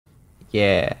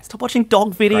Yeah. Stop watching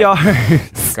dog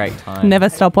videos. Great time. Never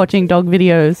stop watching dog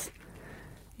videos.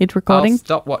 It's recording. I'll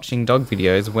stop watching dog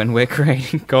videos when we're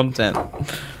creating content.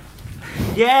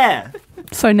 Yeah.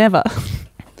 So never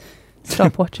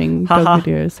stop watching dog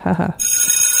videos. Haha.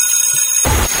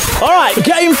 All right,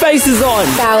 game face is on.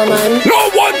 Salomon. No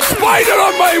one spider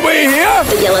on my way here!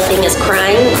 The yellow thing is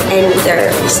crying and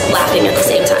they're laughing at the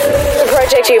same time. The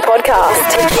Project U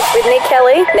podcast with Nick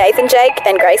Kelly, Nathan Jake,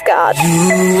 and Grace Gard.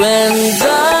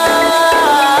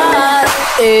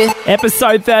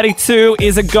 Episode 32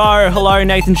 is a go. Hello,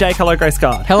 Nathan Jake. Hello, Grace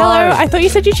Gard. Hello. I thought you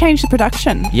said you changed the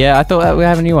production. Yeah, I thought we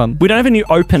have a new one. We don't have a new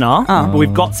opener, but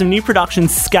we've got some new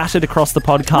productions scattered across the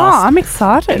podcast. Oh, I'm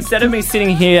excited. Instead of me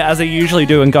sitting here as I usually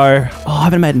do and go, I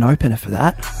haven't made an opener for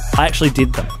that, I actually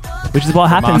did them. Which is what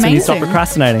happens when you stop Amazing.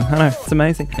 procrastinating. I know, it's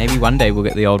amazing. Maybe one day we'll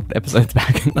get the old episodes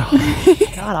back.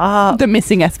 Shut up. The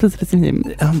missing episode.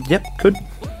 Yep, good.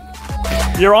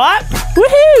 You right?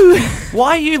 Woohoo!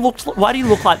 Why do you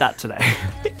look like that today?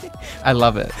 I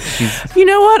love it. You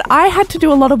know what? I had to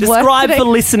do a lot of work Describe today. for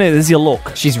listeners your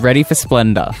look. She's ready for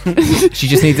splendor. She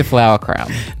just needs a flower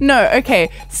crown. No, okay.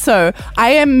 So I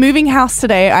am moving house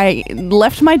today. I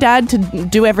left my dad to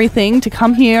do everything, to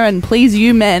come here and please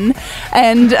you men.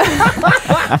 And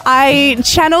I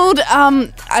channeled,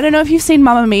 I don't know if you've seen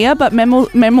Mamma Mia, but Meryl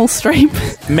Streep.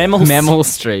 Meryl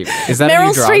Streep. Is that a Meryl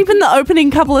new drug? Streep in the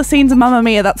opening couple of scenes of Mamma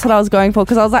Mia, that's what I was going for.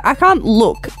 Because I was like, I can't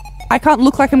look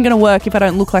like I'm going to work if I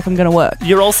don't look like I'm going to work.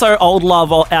 You're also Old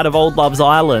Love out of Old Love's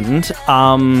Island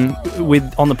on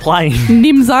the plane.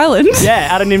 Nims Island. Yeah,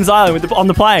 out of Nims Island on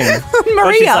the plane.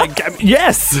 Maria. She's like,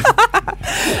 yes.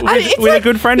 with a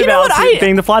good friend of ours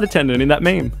being the flight attendant in that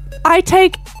meme. I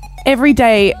take every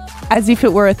day as if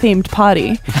it were a themed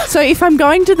party. So if I'm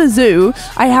going to the zoo,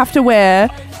 I have to wear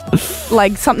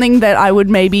like something that I would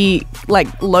maybe like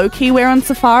low-key wear on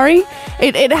safari.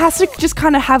 It has to just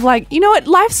kind of have like, you know what,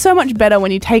 life's so much better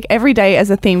when you take every day as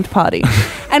a themed party.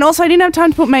 And also I didn't have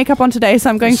time to put makeup on today, so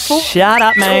I'm going full. Shut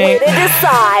up, mate. Twitter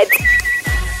decides.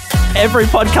 Every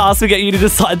podcast we get you to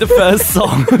decide the first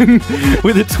song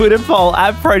with a Twitter poll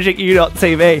at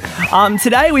projectu.tv.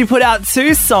 Today we put out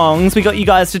 2 songs. We got you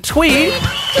guys to tweet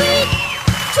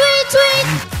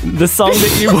the song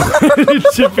that you wanted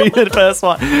to be the first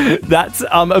one. That's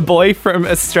a boy from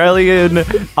Australian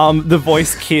The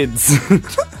Voice Kids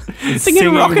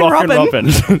singing Rockin' Robin.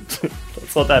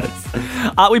 That's what that is.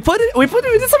 We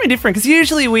did something different because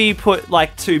usually we put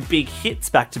like 2 big hits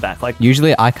back to back. Like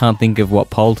Usually I can't think of what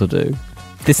poll to do.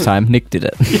 This time Nick did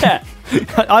it. yeah.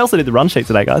 I also did the run sheet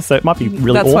today, guys, so it might be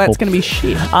really That's awful. why it's going to be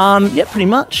shit. Yeah, pretty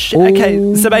much.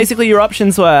 Okay, so basically your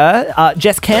options were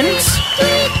Jess Kent,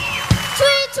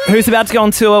 who's about to go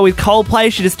on tour with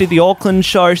Coldplay. She just did the Auckland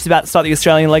show. She's about to start the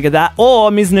Australian leg of that.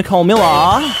 Or Ms. Nicole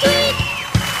Miller,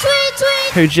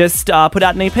 who just put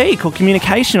out an EP called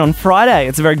Communication on Friday.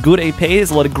 It's a very good EP.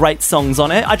 There's a lot of great songs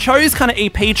on it. I chose kind of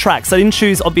EP tracks. I didn't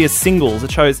choose obvious singles. I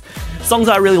chose songs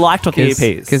I really liked off the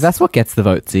EPs. Because that's what gets the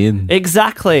votes in.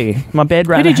 Exactly. My bed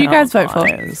ran Who did you out, guys vote for?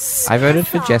 guys. I voted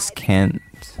for Jess Kent.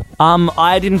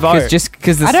 I didn't vote. Just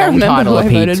because the I don't song remember title who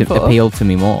I voted for. appealed to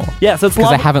me more. Yeah, so it's Because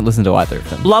I Love, haven't listened to either of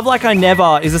them. Love Like I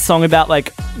Never is a song about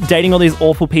like dating all these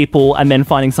awful people and then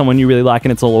finding someone you really like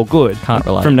and it's all good. Can't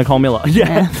relate. From Nicole Miller.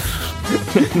 Yeah.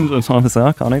 Honestly,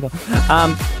 I can't either.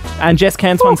 And Jess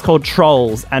Kent's one's called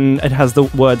Trolls and it has the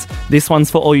words, "This one's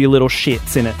for all you little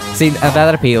shits" in it. See,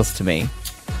 that appeals to me.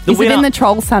 The Is it in the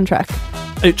Trolls soundtrack?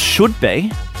 It should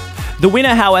be. The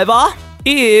winner, however,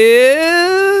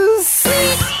 is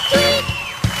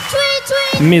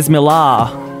Ms. Millar.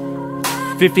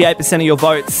 58% of your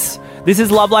votes. This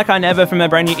is Love Like I Never from their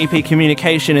brand new EP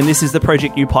Communication, and this is the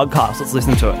Project U podcast. Let's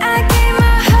listen to it. I gave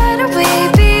my heart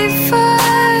away before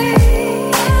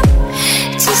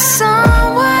to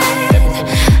someone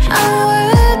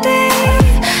unworthy.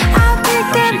 I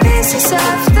picked the pieces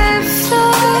off the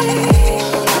floor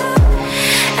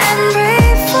and pray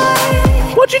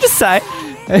for. What'd you just say?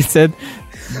 I said,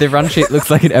 the run sheet looks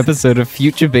like an episode of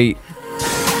Future Beat.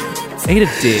 Eat a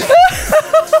dick.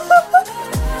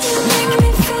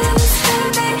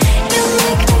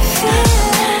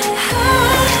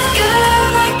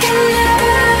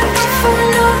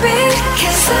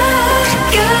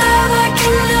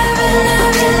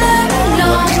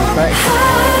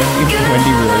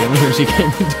 Wendy Williams when she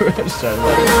came into her show.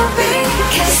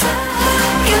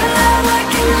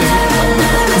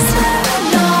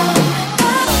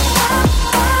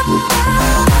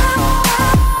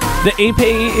 The EP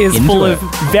is Into full it. of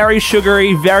very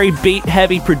sugary, very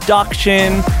beat-heavy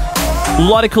production. A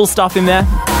lot of cool stuff in there.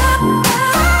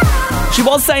 She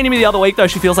was saying to me the other week, though,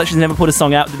 she feels like she's never put a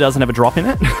song out that doesn't have a drop in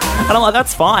it. And I'm like,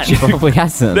 that's fine. She probably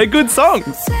hasn't. They're good songs.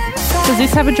 Does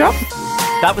this have a drop?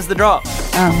 That was the drop.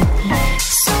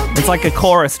 It's like a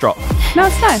chorus drop. No,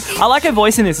 it's nice. I like her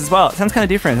voice in this as well. It sounds kind of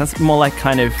different. That's more like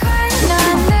kind of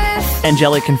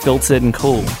angelic and filtered and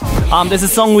cool. There's a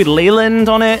song with Leland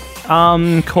on it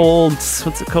called,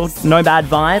 what's it called? No Bad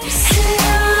Vibes.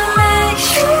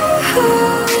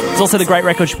 There's also the great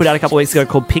record she put out a couple of weeks ago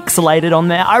called Pixelated on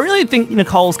there. I really think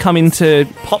Nicole's come into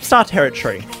pop star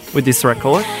territory with this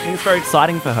record. I think it's very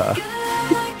exciting for her.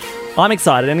 I'm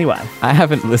excited anyway. I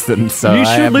haven't listened, so You I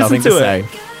should have listen nothing to to say. it.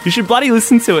 You should bloody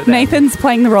listen to it then. Nathan's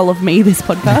playing the role of me this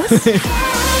podcast.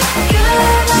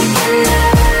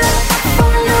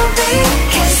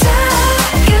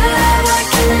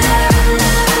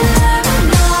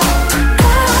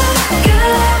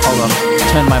 Hold on.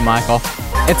 Turn my mic off.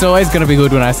 It's always going to be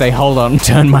good when I say, hold on,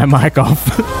 turn my mic off.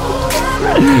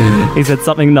 He said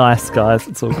something nice, guys.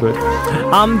 It's all good.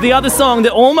 The other song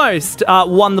that almost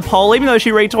won the poll, even though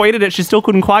she retweeted it, she still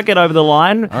couldn't quite get over the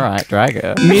line. All right, drag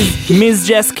her. Ms.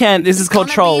 Jess Kent. This is called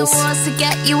Trolls. Wants to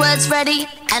get your words ready,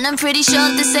 and I'm pretty sure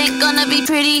this ain't gonna be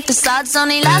pretty. The sides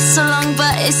only last so long,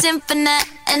 but it's infinite,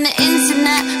 and the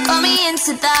internet got me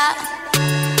into that.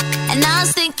 And I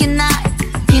was thinking that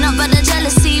peanut butter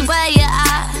jealousy, where you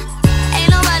at? Ain't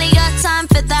nobody got time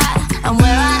for that. And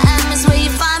where I am is where you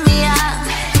find me at.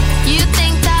 You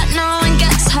think that no one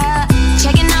gets hurt?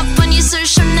 Checking up on your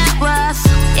social net worth.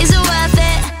 Is it worth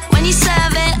it when you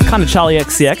serve it? Kind of Charlie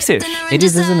XCX-ish. It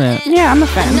is, isn't it? Yeah, I'm a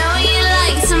fan. Know you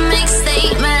like to make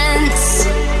statements.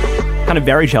 Kind of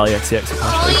very Charlie XCX.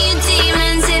 All you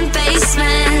demons in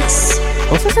basements.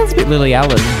 Also sounds a bit Lily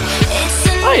Allen.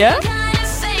 Oh, yeah.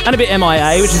 And a bit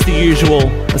MIA, which is the usual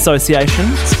association.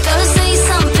 Go say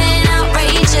something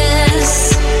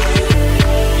outrageous.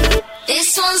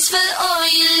 This one's for all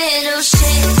you little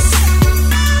shits.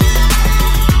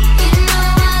 You know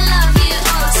I love you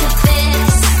all to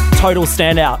bits. Total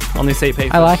standout on this EP.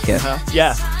 I like it.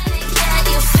 Yeah.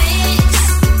 Get your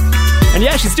fix. And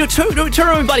yeah, she's still touring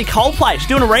with bloody Coldplay. She's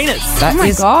doing arenas That my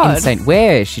is God. insane.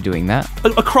 Where is she doing that?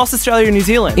 across Australia and New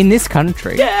Zealand. In this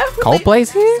country? Yeah.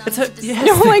 Coldplay's here? It's her, yes.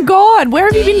 Oh my God, where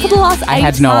have you been for the last 8 I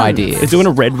had no months? idea. They're doing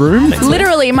a Red Room. next week.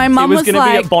 Literally, my It mum was was going to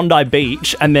like, be at Bondi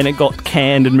Beach, and then it got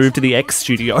canned and moved to the X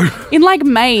Studio. in like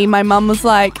May, my mum was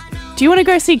like, do you want to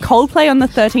go see Coldplay on the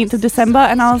 13th of December?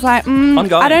 And I was like, I'm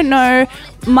going. I don't know.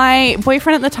 My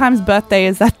boyfriend at the time's birthday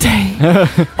is that day.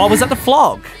 Oh, was that the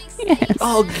flog? Yes.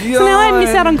 Oh, God. So now I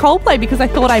miss out on Coldplay because I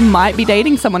thought I might be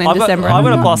dating someone in I've December. got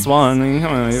a +1.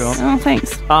 Come on, you know. Oh,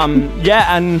 thanks.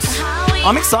 Yeah, and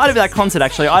I'm excited for that concert,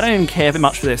 actually. I don't even care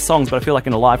much for their songs, but I feel like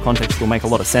in a live context it'll make a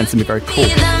lot of sense and be very cool.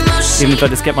 Even if I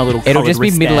just get my little It'll coloured just be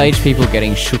wristband. middle-aged people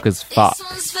getting shook as fuck. This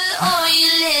one's for all you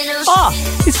little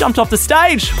Oh, he's jumped off the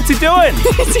stage. What's he doing?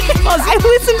 I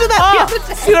listened to that the other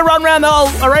day. He's going to run around the whole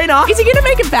arena. Is he going to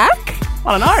make it back?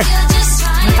 I don't know. just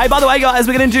right. Hey, by the way, guys,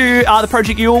 we're going to do the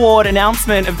Project U Award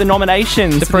announcement of the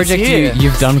nominations. The for this Project year.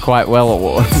 You've Done Quite Well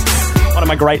awards. One of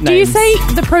my great names. Do you say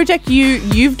the project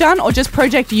you've done or just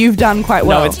project you've done quite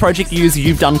well? No, it's Project U's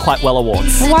You've Done Quite Well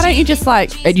Awards. Well, why don't you just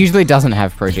like... It usually doesn't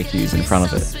have Project U's in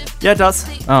front of it. Yeah, it does.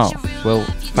 Oh, well.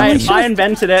 Mate, I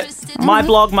invented it. My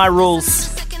blog, my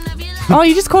rules. Oh,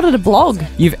 you just called it a blog.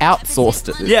 You've outsourced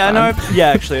it. This Yeah, time. no, yeah,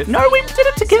 actually. No, we did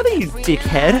it together, you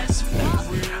dickhead.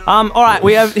 All right,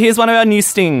 here's one of our new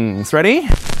stings. Ready?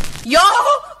 Yo,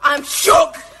 I'm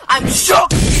shook. I'm shook.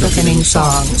 Shookening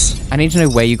songs. I need to know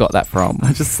where you got that from.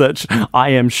 Just search I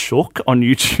Am Shook on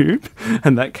YouTube,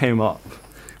 and that came up.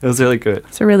 It was really good.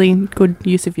 It's a really good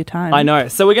use of your time. I know.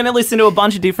 So we're going to listen to a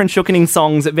bunch of different Shookening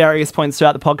songs at various points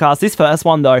throughout the podcast. This first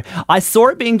one, though, I saw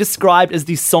it being described as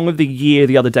the Song of the Year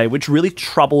the other day, which really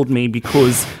troubled me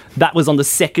because that was on the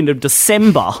 2nd of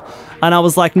December. And I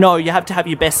was like, no, you have to have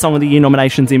your Best Song of the Year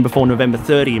nominations in before November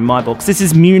 30 in my books. This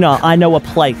is Muna, I Know a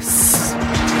Place.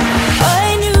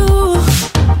 I knew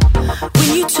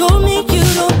when you told me you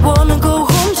don't wanna go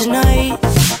home tonight,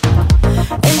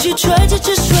 and you tried to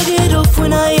just shrug it off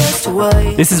when I asked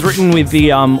why. This is written with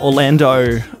the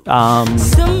Orlando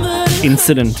Somebody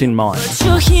incident in mind.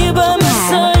 you're here by my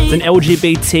side. It's an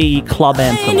LGBT club I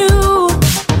anthem. knew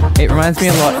It reminds me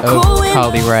a lot of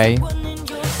Carly Rae.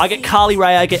 I get Carly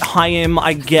Rae, I get Haim,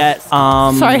 I get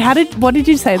Sorry, what did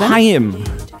you say then? Haim.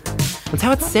 That's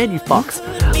how it's said, you fucks.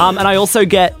 And I also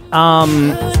get me,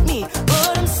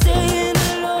 but I'm staying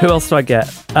who else do I get?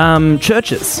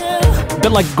 Churches.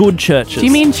 But like good churches. Do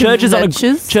you mean churches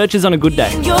churches? On a good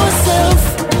day,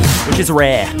 yourself which is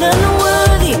rare.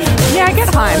 unworthy. Yeah, I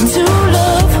get Haim. To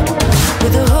love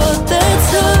with a heart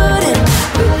that's hurting.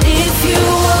 But if you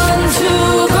want to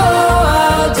go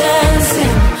out dancing,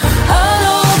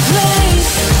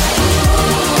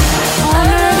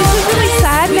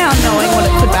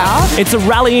 It's a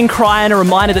rallying cry and a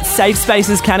reminder that safe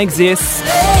spaces can exist.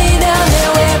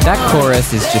 That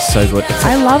chorus is just so good.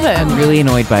 I love it. I'm really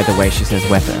annoyed by the way she says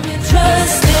weapon.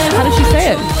 How does she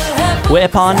say it?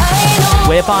 Weapon.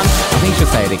 Weapon. I think she'll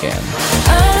say it again.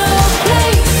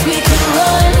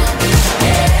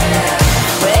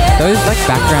 Those like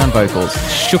background vocals,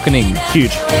 shookening.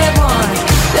 Huge.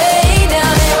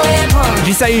 Did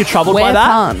you say you're troubled by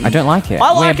that? I don't like it.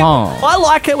 I like it. Weapon. I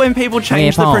like it when people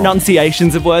change the Weapon.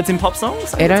 pronunciations of words in pop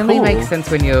songs. It only Cool. makes sense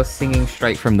when you're singing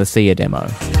straight from the Sia demo.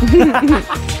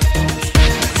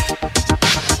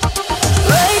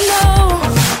 Right now,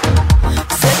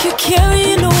 it's like you're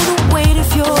carrying all the weight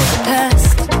of your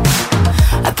past.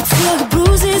 I can feel the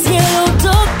bruises, yellow,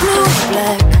 dark blue,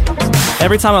 black.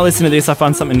 Every time I listen to this, I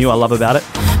find something new I love about it.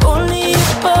 Only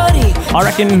your body. I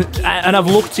reckon, and I've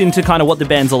looked into kind of what the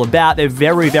band's all about. They're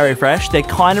very, very fresh. They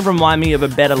kind of remind me of a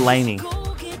better Laney.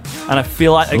 And I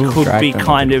feel like it could be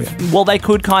kind of... Well, they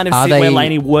could kind of sit where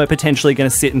Laney were potentially going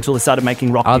to sit until they started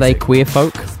making rock Are they music. queer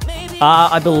folk?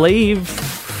 I believe...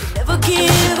 Never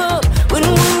give up when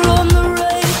we're on the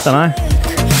right. Don't know.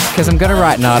 Because I'm going to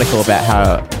write an article about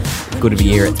how good of a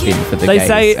year it's been for the They gays.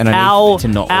 say and I need to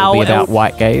not all be about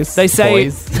white gays. They say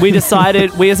boys. we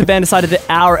as a band decided that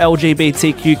our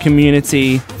LGBTQ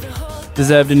community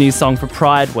deserved a new song for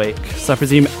Pride Week. So I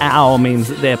presume our means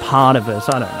that they're part of it.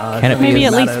 I don't know. Can it be Maybe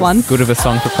as at least one. good of a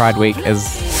song for Pride Week as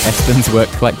Espen's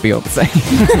work like Beyonce?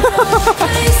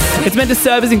 It's meant to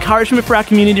serve as encouragement for our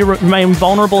community to remain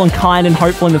vulnerable and kind and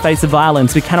hopeful in the face of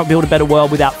violence. We cannot build a better world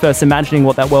without first imagining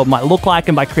what that world might look like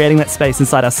and by creating that space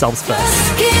inside ourselves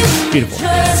first. Beautiful.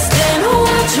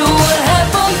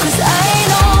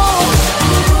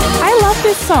 I love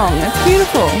this song. It's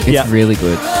beautiful. It's Yeah. really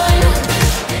good.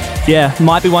 Yeah,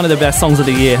 might be one of the best songs of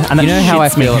the year. And that You know how I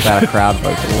shits me. feel about a crowd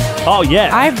vocal? Oh, yeah.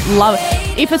 I love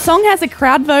it. If a song has a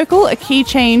crowd vocal, a key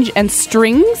change, and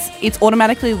strings, it's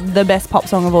automatically the best pop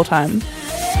song of all time.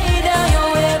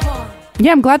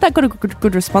 Yeah, I'm glad that got a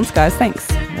good response, guys. Thanks.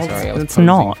 Sorry, I was it's posing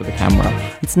not. for the camera.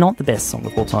 It's not the best song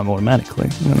of all time automatically.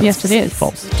 No, Yes, that's it is.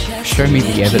 False. Show me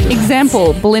the evidence.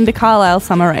 Example, Belinda Carlisle,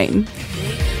 Summer Rain.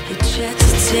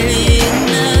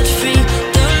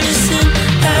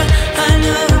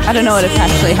 I don't know it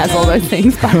actually has all those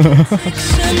things, but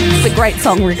it's a great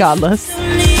song regardless.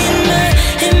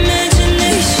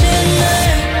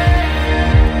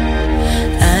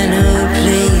 I know a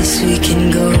place we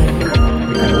can go.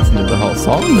 We can listen to the whole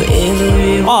song.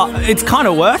 Oh, it's kind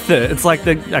of worth it. It's like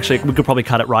actually, we could probably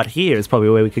cut it right here. Is probably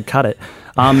where we could cut it.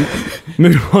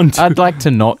 Move on to... I'd like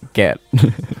to not get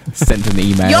sent an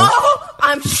email. Yo,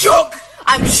 I'm shook.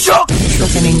 I'm shook.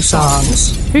 Shookening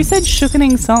songs. Who said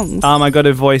shookening songs? I got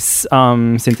a voice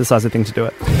synthesizer thing to do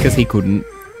it. Because he couldn't.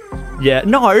 Yeah,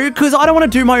 no, because I don't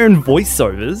want to do my own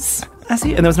voiceovers. And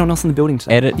there was no one else in the building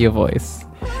today. Edit your voice.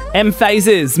 M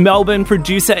Phases, Melbourne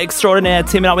producer extraordinaire,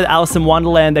 teaming up with Alice in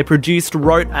Wonderland. They produced,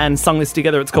 wrote, and sung this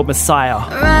together. It's called Messiah.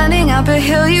 Running up a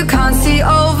hill you can't see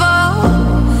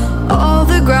over. All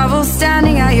the gravel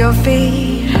standing at your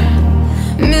feet.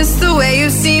 Miss the way you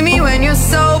see me when you're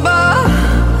sober.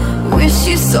 Wish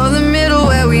you saw the middle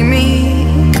where we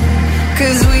meet.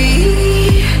 'Cause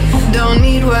we don't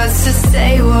need words to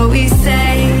say what we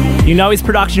say. You know his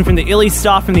production from the Illy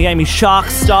stuff, from the Amy Shark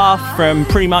stuff, from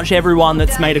pretty much everyone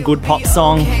that's made a good pop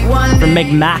song, from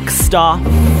Meg Max stuff.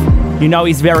 You know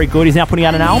he's very good. He's now putting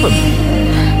out an album.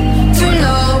 To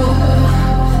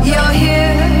know you're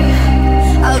here,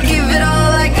 I'll give it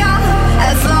all I got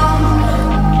as long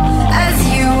as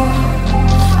you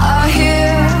are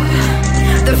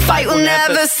here. The fight will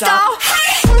never stop.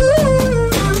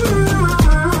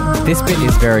 This bit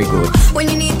is very good. When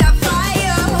you need that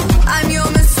fire, I'm your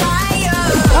Messiah.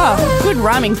 Oh, good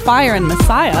rhyming fire and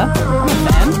Messiah. I'm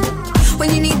a fan.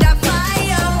 When you need that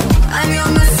fire, I'm your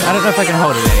Messiah. I don't know if I can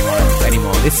hold it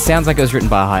anymore. This sounds like it was written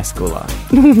by a high schooler.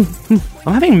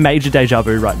 I'm having major deja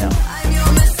vu right now.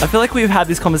 I feel like we've had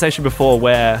this conversation before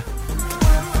where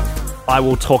I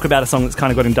will talk about a song that's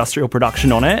kind of got industrial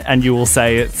production on it, and you will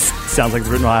say it sounds like it's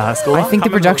written by a high schooler. I think the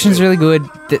production's really good.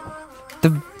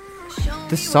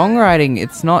 The songwriting,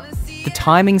 it's not... The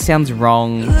timing sounds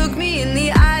wrong. Look me in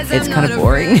the eyes, It's I'm kind not of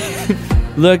boring.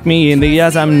 Look me in the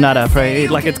eyes, I'm not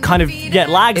afraid. Like, it's kind of, yeah, it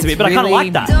lags a bit, but I kind of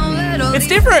really- like that. It's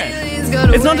different.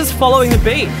 It's not just following the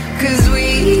beat. 'Cause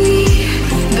we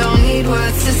don't need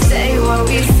words to say what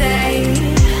we say.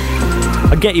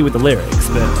 I get you with the lyrics,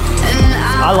 but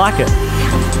I like it.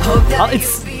 Hope that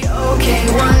It's you'll be okay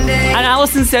one day. And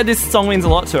Alison said this song means a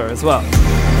lot to her as well.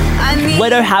 I need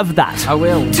Let her have that. I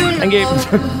will. to And give,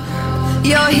 know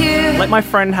you're here. let my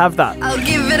friend have that. I'll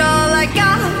give it all I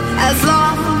got as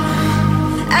long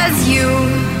as you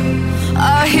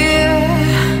are here.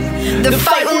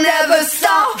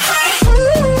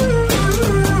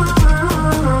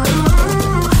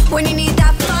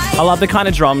 I love the kind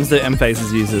of drums that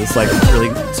M-Phases uses, like really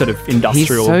sort of He's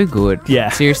industrial. so good. Yeah.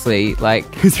 Seriously,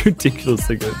 like He's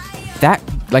ridiculously good. that,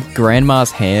 like Grandma's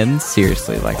Hands.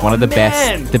 Seriously, like one of the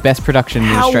Man. best production in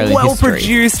How Australian well history.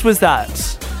 produced was that?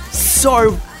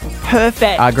 So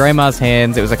perfect. Grandma's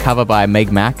Hands. It was a cover by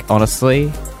Meg Mac.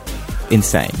 Honestly,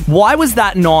 insane. Why was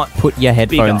that not? Put your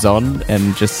headphones Bigger. on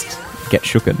and just get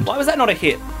shooken. Why was that not a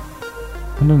hit?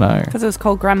 I don't know. Because it was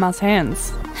called Grandma's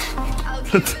Hands.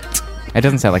 It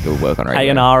doesn't sound like it would work on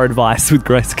radio. A&R advice with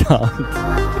Grace Carr.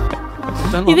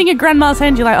 You think of Grandma's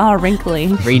Hands, you're like, oh, wrinkly.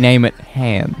 Rename it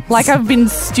Hands. Like I've been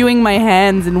stewing my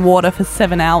hands in water for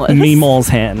 7 hours. Meemaw's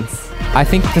hands. I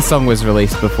think the song was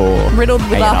released before. Riddled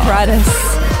with A&R. arthritis.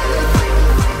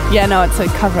 Yeah, no, it's a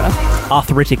cover.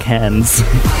 Arthritic hands.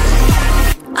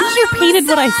 You just repeated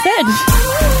what I said.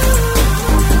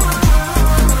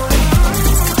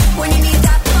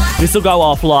 This will go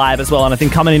off live as well, and I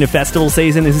think coming into festival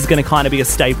season, this is going to kind of be a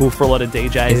staple for a lot of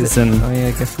DJs. Is it? And Oh yeah,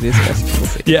 I guess it is festival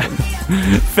season. yeah,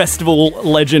 festival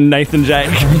legend Nathan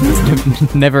Jake,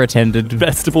 Never attended.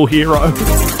 festival hero.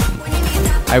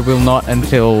 I will not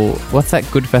until... What's that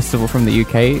good festival from the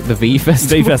UK? The V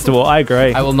Festival? V Festival, I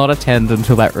agree. I will not attend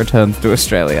until that returns to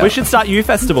Australia. We should start U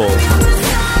Festival.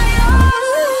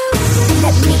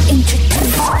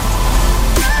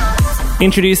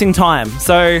 Introducing time.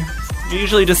 So, you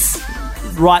usually just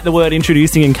write the word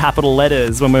introducing in capital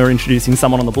letters when we're introducing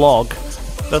someone on the blog.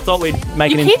 So I thought we'd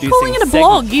make You an keep introducing calling it a segment.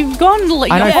 blog. You've gone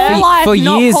your I know, whole life for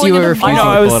not years calling you it were a refusing blog. I know,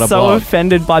 I Call it was a so blog.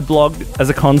 offended by blog as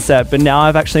a concept, but now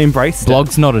I've actually embraced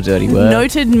Blog's not a dirty word.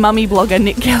 Noted mummy blogger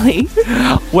Nick Kelly.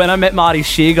 it. When I met Marty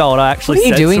Sheargold, I actually What are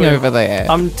you said doing to him, over there?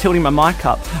 I'm tilting my mic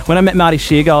up. When I met Marty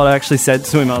Sheargold, I actually said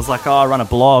to him, I was like, oh, I run a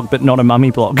blog, but not a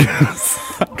mummy blog.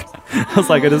 I was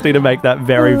like, I just need to make that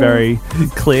very, very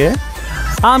clear.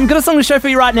 Got a song to show for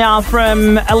you right now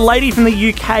from a lady from the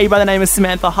UK by the name of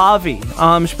Samantha Harvey.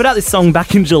 She put out this song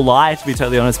back in July, to be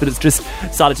totally honest, but it's just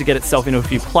started to get itself into a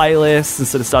few playlists and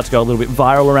sort of start to go a little bit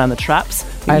viral around the traps.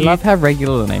 I love how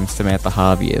regular the name Samantha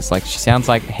Harvey is. Like, she sounds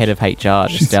like head of HR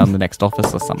just down the next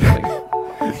office or something.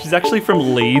 She's actually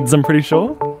from Leeds, I'm pretty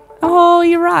sure. Oh,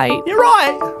 you're right. You're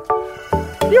right.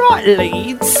 You're right,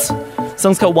 Leeds. The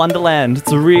song's called Wonderland.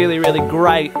 It's a really, really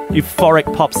great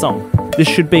euphoric pop song. This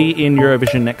should be in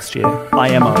Eurovision next year.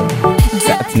 IMO.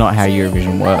 That's not how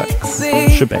Eurovision works.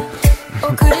 Should be.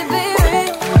 Or could it be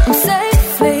real? I'm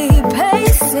safely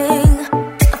pacing.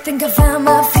 I think I found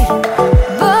my feet.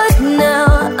 But now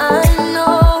I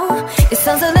know it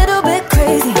sounds a little bit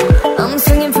crazy. I'm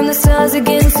swinging from the stars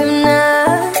again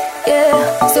tonight.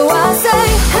 Yeah. So I say,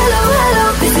 hello,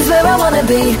 hello, this is where I wanna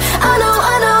be. I know,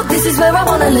 this is where I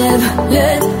wanna live.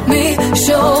 Let me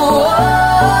show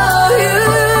you.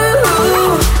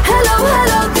 Hello,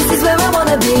 hello, this is where I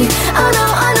wanna be. I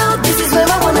know, this is where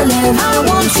I wanna live. I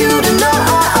want you to know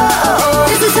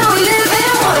this is how we live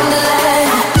in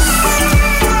Wonderland.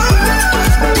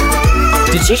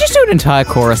 Did you just do an entire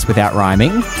chorus without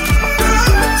rhyming?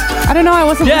 I don't know. I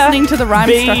wasn't listening to the rhyme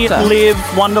Be, structure. live,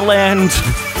 Wonderland.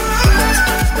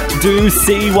 Do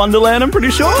see Wonderland, I'm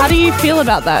pretty sure. How do you feel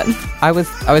about that? I was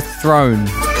thrown.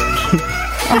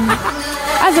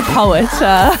 As a poet,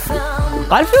 I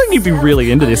feel like you'd be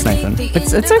really into this, Nathan.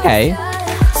 It's okay.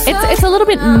 it's a little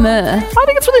bit meh. I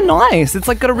think it's really nice. It's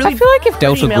like got a really I feel like if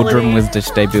Delta pretty melody. Goodrum was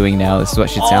just debuting now, this is what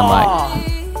she'd sound like.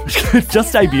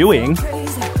 Just debuting.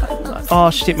 Oh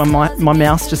shit, my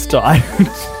mouse just died.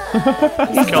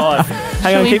 God.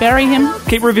 Hang Should on, we bury him?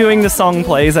 keep reviewing the song,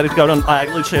 please. I literally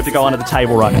have to go under the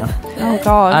table right now. Oh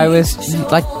God. I was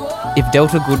like, if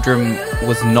Delta Goodrum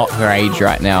was not her age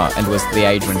right now and was the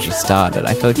age when she started,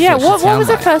 I feel like yeah. that's what she'd What was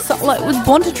her sound first song? Like, it was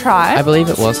Born to Try. I believe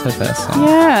it was her first song.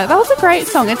 Yeah, that was a great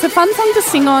song. It's a fun song to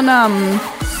sing on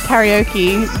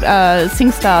karaoke,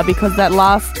 SingStar, because that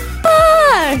last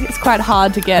it's quite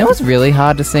hard to get. It was really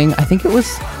hard to sing. I think it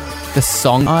was the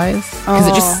song Eyes, because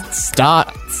it just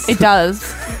starts. It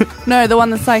does. No, the one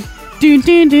that's like do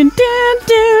do do do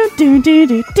do do do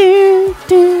do do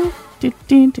do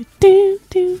do do do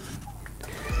do.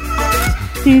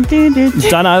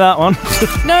 Don't know that one.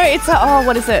 No, it's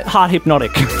what is it? Heart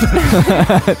Hypnotic.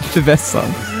 The best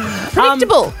song.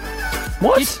 Predictable.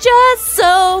 What? It's just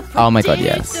so. Oh my God,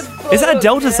 yes. Is that a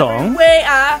Delta song? Way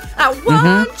I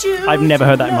want you. I've never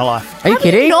heard that in my life. Are you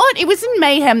kidding? Not. It was in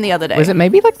Mayhem the other day. Was it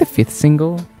maybe like the 5th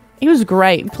single? It was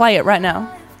great. Play it right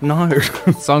now. No.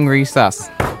 Song Resus.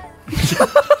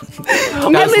 I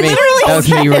literally That was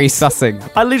me resussing.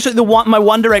 I literally, my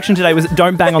One Direction today was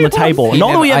don't bang on the table. You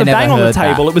Not that we never- ever I never bang on the heard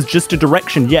that. table, it was just a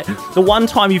direction. Yet, the one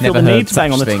time you feel Never the heard need to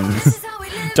bang on the such table. things.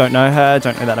 Don't know her,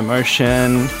 don't know that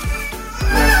emotion.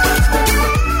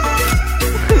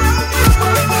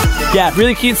 Yeah,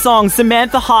 really cute song.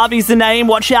 Samantha Harvey's the name.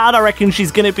 Watch out, I reckon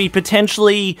she's going to be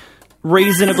potentially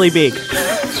reasonably big.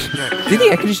 Did the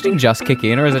air conditioning just kick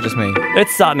in, or is it just me?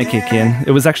 It's starting to kick in.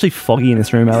 It was actually foggy in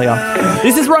this room earlier.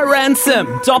 This is Ro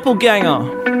Ransom,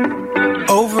 Doppelganger.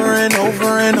 Over and over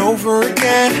and over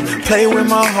again. Play with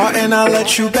my heart and I'll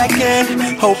let you back in.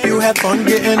 Hope you have fun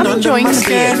getting under my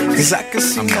skin. Cause I can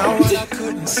see now what I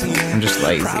couldn't see. I'm just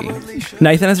lazy.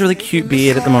 Nathan has a really cute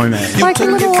beard at the moment. Like a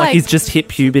little, Like he's just hit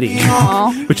puberty.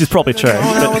 Which is probably true.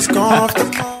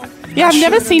 But Yeah, I've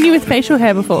never seen you with facial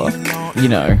hair before. You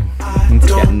know, it's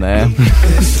getting there.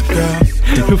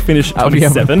 You'll finish I'll be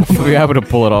 27. I'll be able to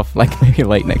pull it off like maybe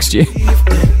late next year.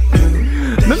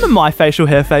 Remember my facial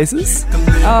hair phases?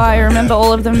 Oh, I remember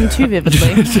all of them too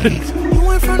vividly.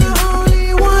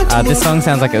 This song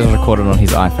sounds like it was recorded on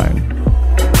his iPhone.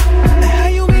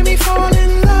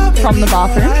 From the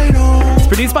bathroom. It's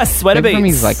produced by Sweater Maybe from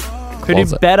Beats. his, like, Who did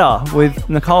closet. Better with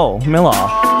Nicole Miller.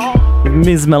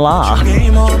 Ms. Miller.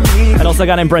 And also a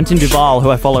guy named Brenton Duval, who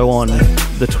I follow on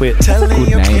the twit. Telling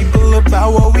your name. people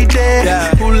about what we did.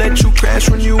 Who let you crash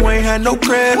when you ain't had no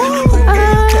credit? Who gave you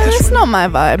cash It's not my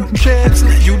vibe. checks?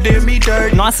 You did me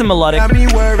dirty. Nice and melodic. Got me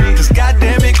worried. Cause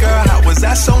goddamn it, girl, how was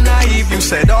I so naive? You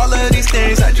said all of these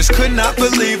things I just could not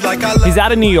believe. Like I love He's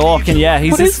out of New York, and yeah,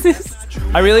 he's What is this?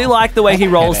 I really like the way he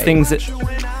rolls things.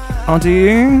 Oh, do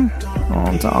you?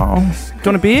 Oh, doll. Do you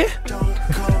want a beer?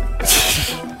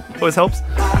 Always helps.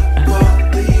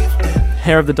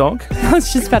 Hair of the dog. I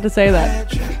was just about to say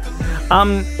that.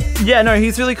 Yeah, no,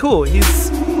 he's really cool. He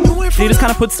just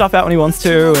kind of puts stuff out when he wants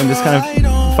to, and just kind of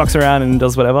fucks around and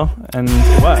does whatever, and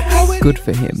it works. Good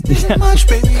for him.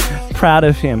 Proud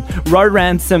of him. Ro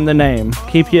Ransom, the name.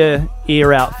 Keep your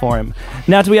ear out for him.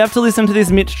 Now, do we have to listen to this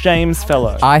Mitch James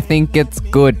fellow? I think it's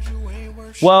good.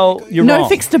 Well, you're No wrong.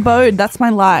 fixed abode. That's my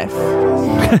life.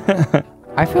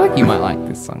 I feel like you might like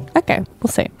this song. Okay,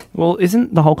 we'll see. Well,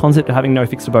 isn't the whole concept of having no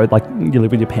fixed abode like you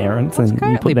live with your parents and you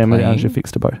currently put them playing. as your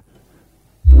fixed abode?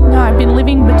 No, I've been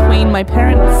living between my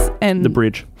parents and The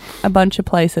bridge. a bunch of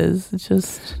places. It's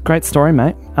just Great story,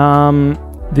 mate.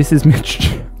 This is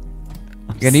Mitch.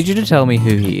 I need you to tell me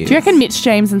who he is. Do you reckon Mitch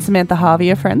James and Samantha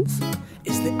Harvey are friends?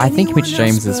 I think Mitch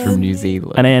James is from New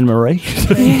Zealand. And Anne Marie.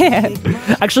 Yeah.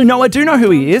 Actually, no, I do know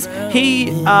who he is. He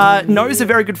knows a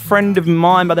very good friend of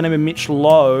mine by the name of Mitch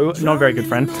Lowe. Not a very good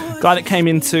friend. Guy that came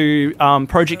into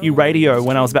Project U Radio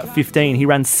when I was about 15. He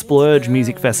ran Splurge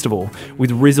Music Festival with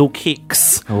Rizzle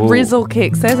Kicks. Rizzle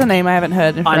Kicks. There's a name I haven't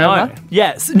heard in forever. I know.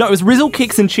 Yes. No, it was Rizzle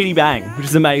Kicks and Chitty Bang, which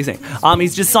is amazing.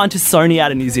 He's just signed to Sony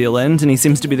out of New Zealand, and he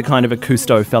seems to be the kind of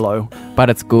acousto fellow.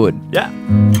 But it's good. Yeah.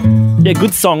 Yeah,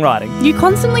 good songwriting. You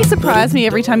constantly surprise me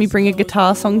every time you bring a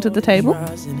guitar song to the table.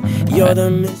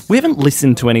 We haven't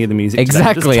listened to any of the music today.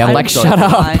 Exactly. Just I'm like, taped shut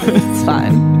over. up. It's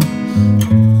fine.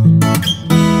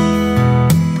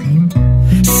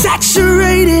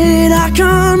 Saturated, I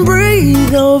can't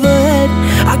breathe overhead.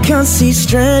 I can't see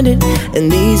stranded in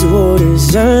these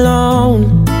waters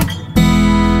alone.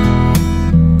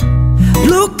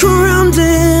 Look around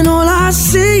and all I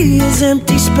see is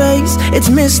empty space. It's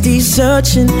misty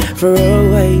searching for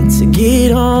a way to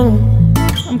get home.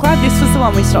 I'm glad this was the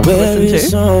one we stopped to Where listen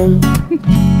is to. home?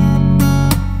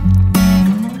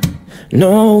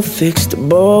 No fixed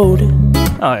abode.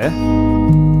 Oh, yeah.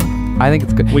 I think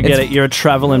it's good. We get it. You're a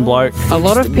travelling bloke. A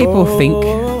lot of people think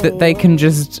that they can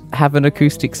just have an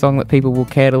acoustic song that people will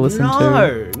care to listen to.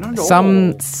 No, not at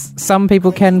all. Some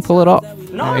people can pull it off.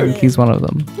 No. I think he's one of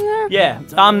them. Yeah.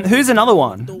 Who's another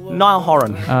one? Niall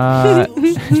Horan.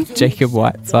 Jacob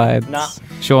Whiteside. Nah.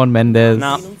 Shawn Mendes.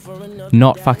 Nah.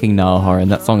 Not fucking Niall Horan.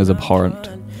 That song is abhorrent.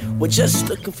 We're just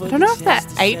looking for I don't know if that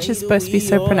H is supposed to be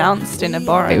so pronounced in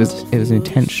abhorrent. It was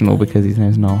intentional because his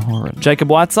name's Niall Horan. Jacob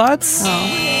Whitesides.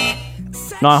 Oh.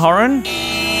 Niall Horan.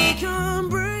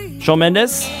 Shawn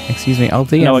Mendes. Excuse me, I'll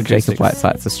DM No Jacob acoustics.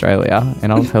 Whitesides Australia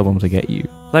and I'll tell them to get you.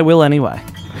 They will anyway.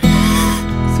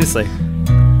 Seriously.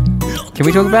 Can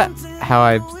we talk about how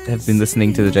I have been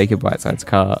listening to the Jacob Whitesides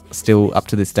car still up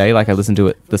to this day? Like I listened to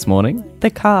it this morning. The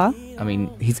car. I mean,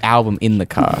 his album in the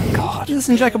car. God. You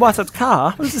listen to Jacob Whiteside's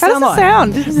car. What does it How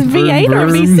sound does it like? sound? Is it V8 or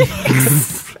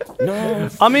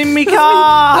V6? I'm in me That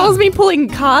car. was me pulling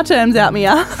car terms out me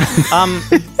ass.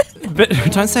 But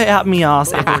don't say out me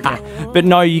ass ever again. But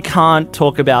no, you can't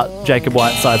talk about Jacob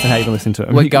Whitesides and how you can listen to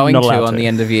him. We're going Not to allowed on the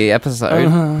end of the episode.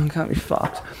 Can't be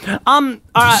fucked. All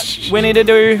right, we need to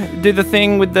do the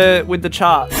thing with the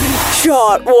chart.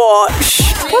 Chart watch.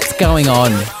 What's going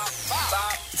on?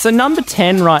 So number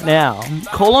 10 right now,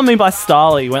 Call On Me by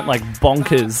Starly went like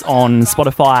bonkers on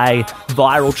Spotify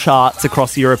viral charts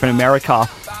across Europe and America.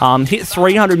 Hit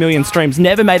 300 million streams.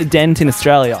 Never made a dent in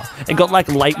Australia. It got like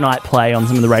late night play on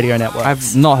some of the radio networks.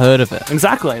 I've not heard of it.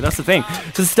 Exactly, that's the thing.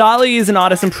 So Starlee is an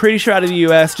artist, I'm pretty sure out of the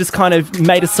US, just kind of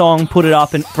made a song, put it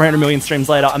up, and 300 million streams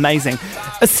later, amazing.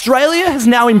 Australia has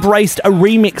now embraced a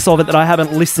remix of it that I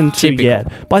haven't listened to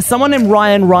yet, by someone named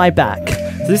Ryan Ryback.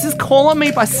 So this is Call On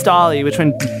Me by Starlee, which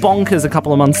went bonkers a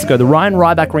couple of months ago. The Ryan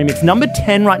Ryback remix, number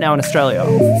 10 right now in Australia.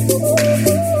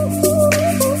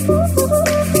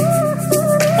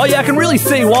 Oh yeah, I can really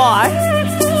see why.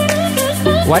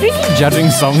 Why do you keep judging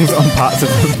songs on parts of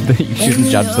them that you shouldn't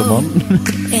judge them on?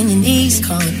 And your knees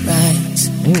can't rise.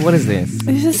 Hey, what is this?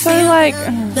 This is so like...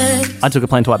 I took a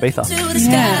plane to Ibiza.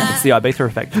 Yeah. It's the Ibiza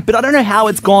effect. But I don't know how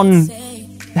it's gone,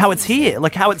 how it's here,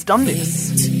 like how it's done this.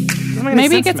 Doesn't make any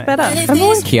Maybe it sense gets to me. better. Remember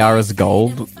when Kiara's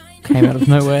Gold came out of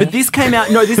nowhere? But this came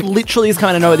out, no, this literally is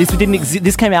coming out of nowhere. This didn't exist.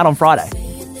 This came out on Friday.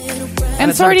 And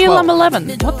it's already number 11.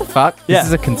 What the Fuck. Yeah. This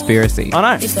is a conspiracy.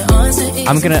 I know.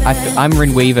 I'm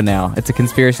Rin Weaver now. It's a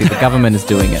conspiracy. The government is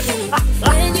doing it.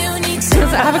 Does it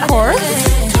have a chorus?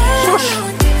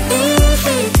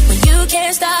 You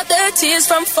can't stop the tears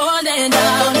from falling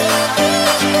down.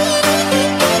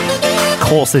 Of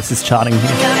course this is charting here.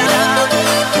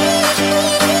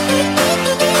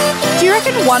 Do you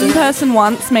reckon one person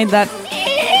once made that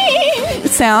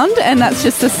sound and that's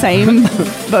just the same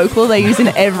vocal they use in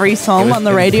every song on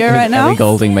the radio right now? Ellie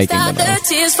Goulding making Stop them. the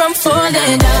tears from falling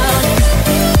down.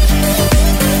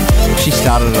 She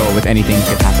started it all with anything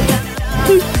could happen.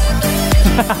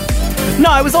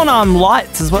 No, it was on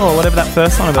Lights as well, or whatever that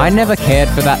first song about. I never cared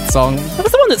for that song. That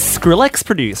was the one that Skrillex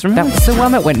produced, remember? That was the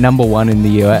one that went number 1 in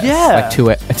the US. Yeah.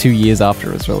 Like 2 years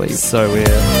after it was released. So weird.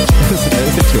 It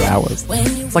was 2 hours.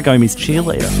 It's like Omi's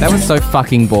Cheerleader. That was so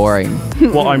fucking boring.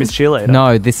 What, Omi's Cheerleader?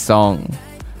 No, this song.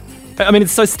 I mean,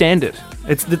 it's so standard.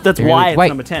 That's why it's Wait,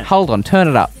 number 10. hold on, turn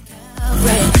it up.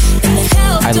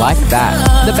 I like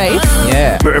that. The bass?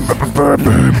 Yeah.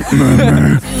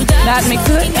 That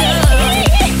mixes it?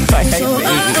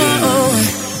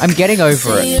 I'm getting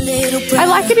over it. I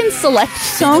like it in select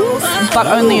songs, but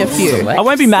only a few. I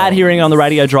won't be mad hearing it on the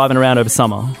radio driving around over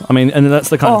summer. I mean, and that's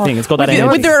the kind of thing. It's got that energy.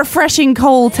 With the refreshing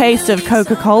cold taste of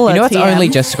Coca-Cola. You know what's TM. only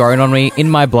just grown on me? In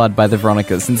My Blood by the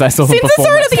Veronicas, since I saw them Since I perform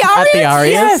saw it at the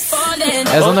Arias? Yes.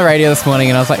 I was on the radio this morning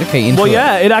and I was like, okay, into Well, it.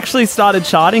 yeah, it actually started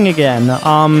charting again.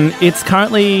 It's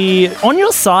currently On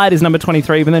Your Side is number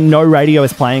 23, but then no radio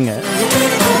is playing it.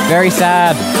 Very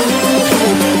sad.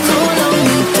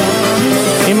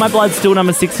 In My Blood's still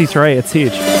number 63. It's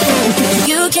huge.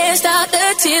 You can't stop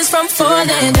the tears from falling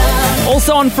down.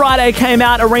 Also on Friday came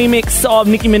out a remix of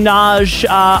Nicki Minaj.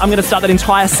 I'm going to start that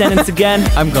entire sentence again.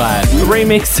 I'm glad. A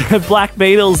remix of Black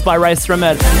Beatles by Ray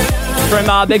Sremmurd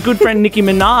from their good friend Nicki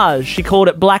Minaj. She called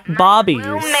it Black Barbies.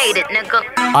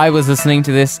 I was listening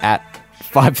to this at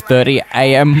 5:30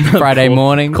 a.m. Friday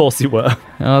morning. Of course you were.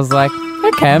 I was like,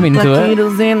 okay, I'm into it.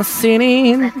 Beatles in the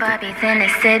city. Barbies in the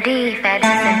city, fat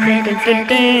ass and pretty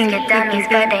titties, get dummies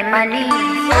for their money.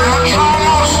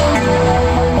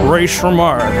 Ray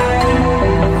Sremmurd.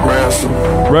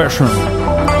 Ransom.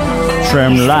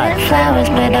 Trim life. Flowers,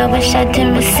 but I wish I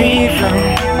didn't receive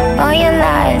them. All your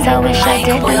lies, I wish I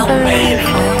didn't believe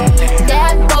them.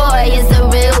 That boy is a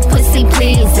real pussy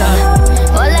pleaser.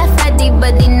 All that fatty,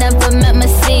 but he never met my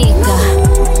seeker.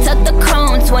 Took the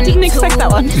chrome 22. Didn't expect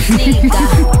that one.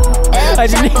 I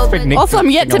didn't expect Nick Also, I'm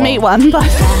yet to meet one, but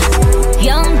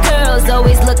Young girls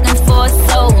always looking for a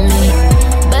soulmate.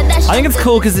 I think it's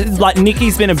cool because like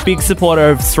Nicki's been a big supporter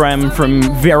of SRAM from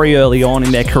very early on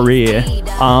in their career,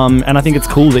 and I think it's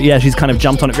cool that she's kind of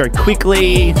jumped on it very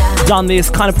quickly, done this,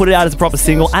 kind of put it out as a proper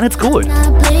single, and it's good.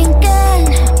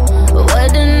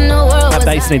 That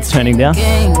bass needs turning down.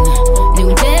 I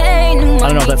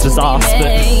don't know if that's just us, but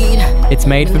it's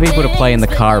made for people to play in the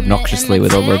car obnoxiously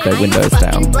with all of their windows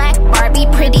down. Black Barbie,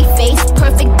 pretty face,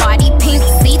 perfect body, pink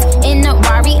seats in a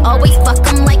Rari. Always fuck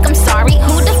 'em like I'm sorry.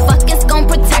 Who the fuck is gon'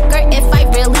 protect her if I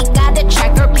really gotta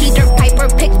check her? Peter Piper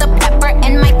picked the pepper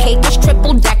and my cake is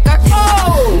triple decker.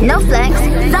 Oh! No flex,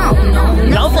 zone.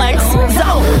 No flex,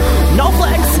 zone. No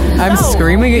flex. I'm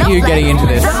screaming at you getting into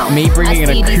this. Me bringing an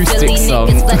acoustic song.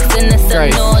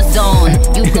 Grace.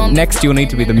 Next, you'll need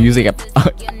to be the music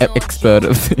expert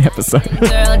of the episode.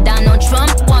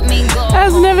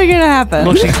 that's never gonna happen.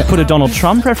 Look, she put a Donald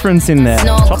Trump reference in there.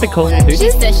 Topical.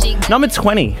 Number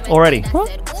 20 already.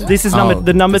 This is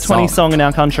the number 20 song in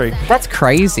our country. That's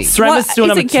crazy. SRAM is still is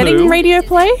number it getting 2. radio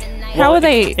play? How are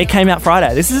they? It came out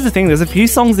Friday. This is the thing. There's a few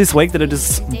songs this week that are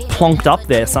just plonked up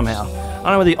there somehow. I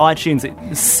don't know whether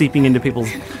iTunes is seeping into people's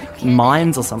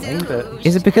minds or something. But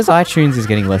Is it because iTunes is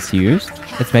getting less used?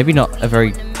 It's maybe not a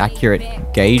very accurate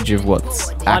gauge of what's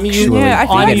actually I feel big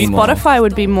like anymore. Spotify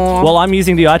would be more. well, I'm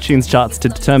using the iTunes charts to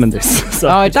determine this. So.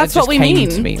 Oh, it That's just what we came mean.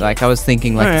 to me. Like I was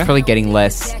thinking, like Yeah. it's probably getting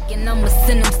less.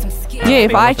 yeah,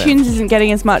 if all of it. iTunes isn't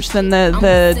getting as much, then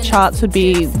the charts would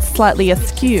be slightly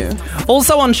askew.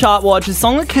 Also on Chart Watch, a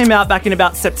song that came out back in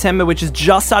about September, which has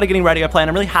just started getting radio play, and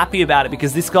I'm really happy about it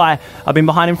because this guy, I've been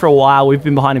behind him for a while. We've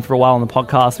been behind him for a while on the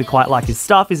podcast. We quite like his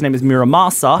stuff. His name is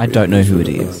Muramasa. I don't know who it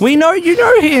is. You know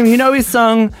him. You know his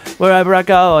song, Wherever I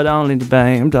Go, I don't need to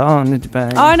bang, don't need to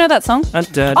bang. Oh, I know that song.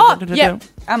 Oh, yeah,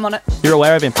 I'm on it. You're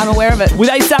aware of him. I'm aware of it. With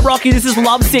ASAP Rocky, this is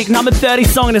Lovesick, number 30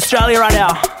 song in Australia right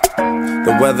now.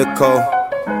 The weather cold,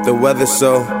 the weather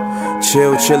so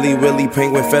chill, chilly, willy,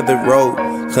 penguin feathered road.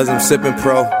 Cause I'm sipping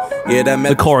pro. Yeah, that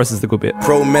The chorus is the good bit.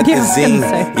 promethazine.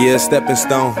 Yeah, stepping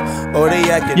stone. Oh, they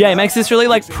acting. Yeah, it makes this really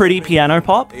like pretty piano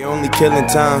pop. They only killing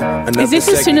time. Is this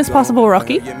as soon as possible,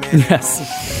 Rocky?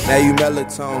 Yes. Now you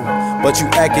melatonin, but you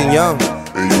acting young.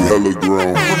 And you hella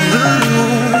grown.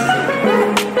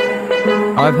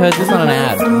 Oh, I've heard this on an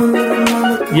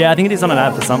ad. Yeah, I think it is on an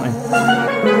ad for something.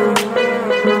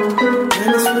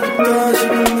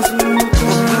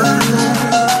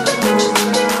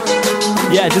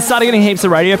 Yeah, it just started getting heaps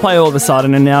of radio play all of a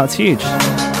sudden, and now it's huge. It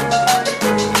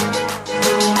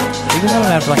was on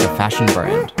an ad for like a fashion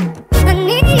brand.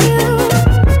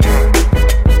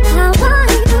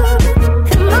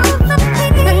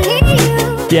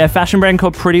 Yeah, fashion brand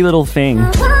called Pretty Little Thing,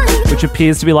 which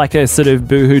appears to be like a sort of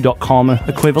boohoo.com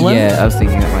equivalent. Yeah, I was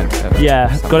thinking that might.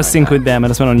 Yeah, got to sync with them. I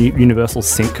just went on Universal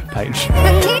Sync page.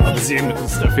 I presume it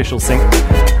was the official sync.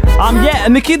 Yeah,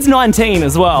 and the kid's 19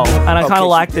 as well, and I kind of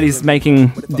like that he's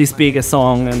making this big a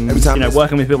song and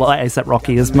working with people like ASAP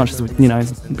Rocky as much as it's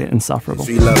a bit insufferable.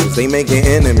 Street levels, they making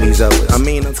enemies of it. I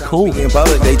mean, it's cool. In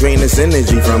public, they drain this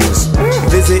energy from us.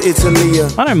 Visit Italy.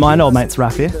 I don't mind old mates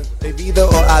rap here. Either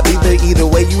or I be there, either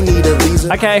way you need a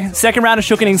reason. Okay, second round of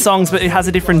Shookening songs, but it has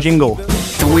a different jingle.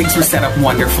 The wigs were set up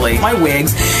wonderfully. My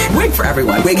wigs, wig for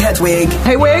everyone. Wig head's wig.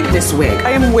 Hey wig, this wig. I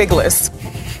am wigless.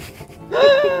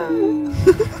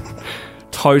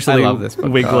 Totally I love this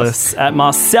podcast. wigless at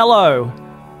Marcello.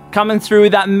 Coming through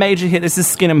with that major hit. This is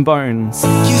Skin and Bones.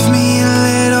 Give me a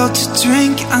little to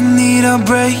drink, I need a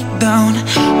breakdown.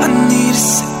 I need a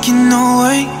second to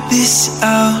work this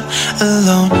out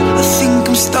alone. I think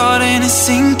I'm starting to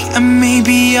sink and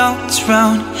maybe I'll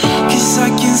drown. Cause I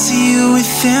can see you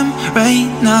with him right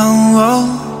now. Oh.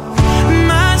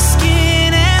 My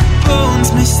skin and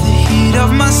bones miss the heat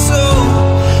of my soul.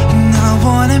 And I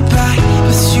want it back,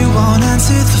 but you won't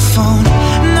answer the phone.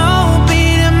 No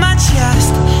beat in my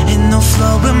chest and no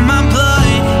flow in my blood.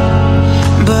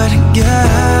 But I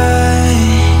guess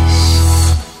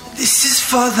this is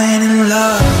falling in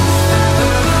love.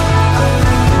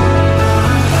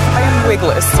 I am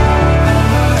wigless.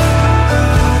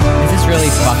 This is really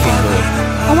fucking good.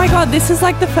 Oh my god, this is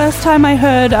like the first time I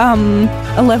heard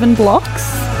 11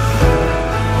 Blocks.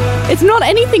 It's not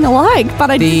anything alike, but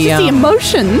I just the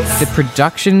emotions. The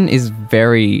production is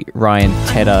very Ryan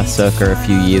Tedder circa a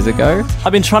few years ago.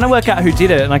 I've been trying to work out who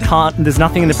did it, and I can't. There's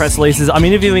nothing in the press releases. I'm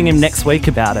interviewing him next week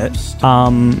about it,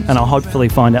 and I'll hopefully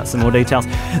find out some more details.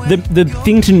 The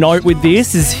thing to note with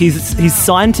this is he's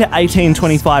signed to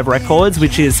 1825 Records,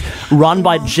 which is run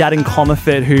by Jadon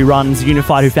Comerford, who runs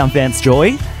Unified, who found Vance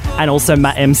Joy, and also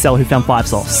Matt Emsell, who found Five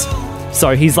Sauce.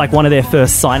 So he's like one of their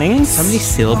first signings. So many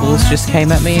syllables just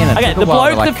came at me. And Okay, the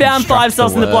bloke that found Five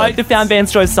Sauce and the bloke that found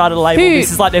Vance Joy started a label.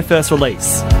 This is like their first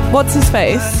release. What's his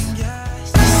face?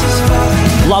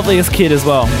 Loveliest kid as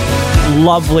well.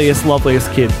 Loveliest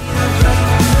kid.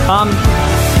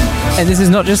 And this is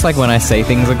not just like when I say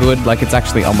things are good, like it's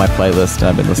actually on my playlist and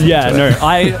I've been listening to it. Yeah, no,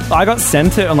 I got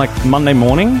sent it on like Monday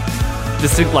morning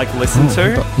just to like listen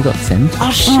to. You got sent? Oh,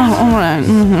 shut up. All right.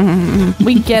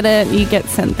 We get it. You get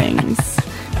sent things.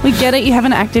 We get it. You have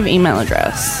an active email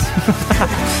address.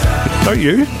 Don't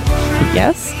you?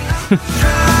 Yes.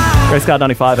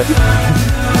 GraceGuard95 it.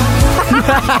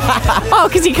 Oh,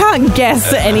 because you can't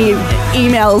guess any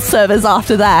email servers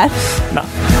after that. No.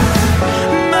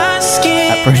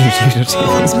 At Project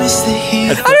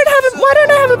Why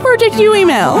don't I have a Project U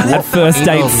email? At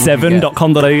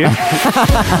firstdate7.com.au.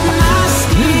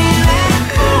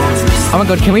 Oh my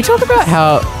god, can we talk about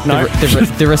how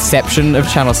the reception of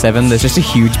Channel 7, there's just a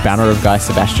huge banner of Guy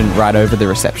Sebastian right over the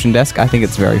reception desk? I think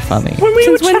it's very funny. When were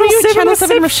you at Channel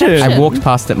 7 reception? I walked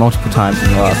past it multiple times in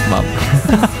the last month.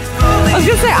 I was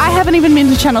going to say, I haven't even been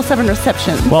to Channel 7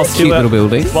 reception. Cute little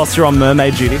building. Whilst you're on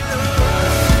mermaid duty.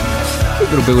 Cute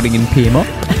little building in Piedmont.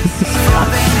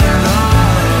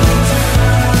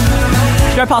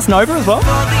 Did you go past Nova as well?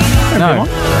 No.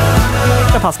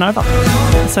 Go past Nova.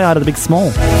 Say hi to the big small.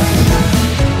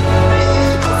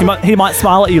 He might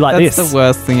smile at you like That's this. the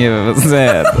worst thing you've ever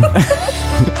said.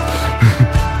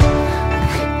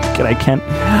 G'day, Kent.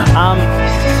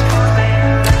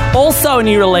 Also a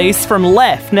new release from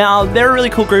Left. Now, they're a really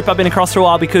cool group I've been across for a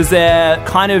while because they're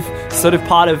kind of sort of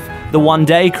part of the One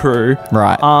Day crew.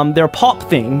 Right. They're a pop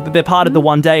thing, but they're part of the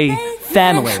One Day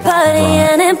family.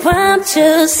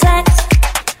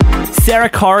 Sarah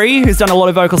Corey, who's done a lot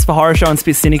of vocals for Horror Show and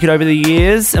Spit Syndicate over the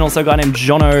years, and also a guy named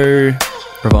Jono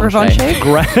Ravonche.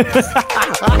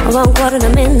 Around quarter to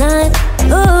midnight,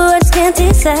 ooh, I just can't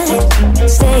decide.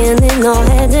 Staying in or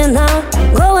heading out,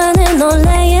 going in or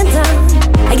laying down.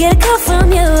 I get a call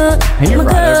from you, my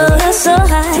girl, that's so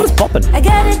high. What's poppin'? I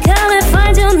gotta come and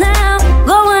find you now.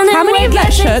 Going How many of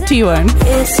that shirt do you own?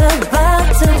 It's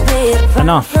about to be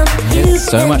Enough. There's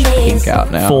so much pink out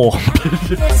now. 4.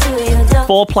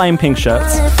 4 plain pink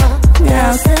shirts.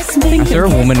 Yeah. I saw a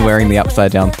woman wearing the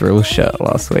upside down Thrill shirt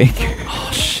last week. Oh,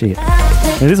 shit.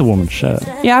 It is a woman's shirt.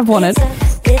 Yeah, I've won it.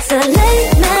 It's a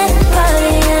late night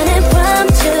party and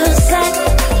impromptu sight.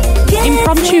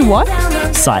 Impromptu what?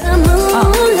 Sight.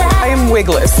 I am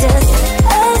wigless.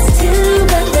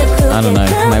 I don't know.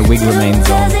 My wig remains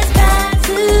on.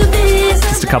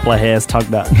 Just a couple of hairs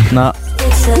tugged out. Nah.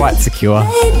 Quite secure.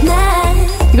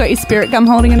 You got your spirit gum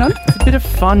holding it on? It's a bit of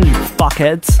fun, you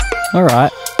fuckheads.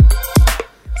 Alright.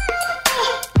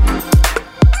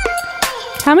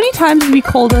 How many times have you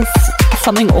called us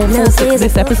something awful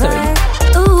this episode?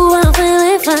 Ooh, I'm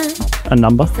feeling fine. A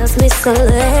number. Just me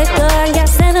selector, I got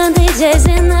 7 DJs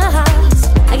in the house.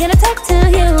 I gotta talk to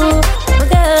you, my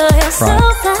girl, you're so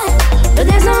fine. But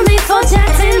there's no need for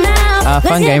chatting now.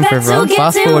 Fun game for everyone.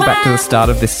 Fast forward back to the start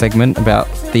of this segment about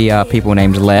the people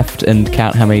named Left and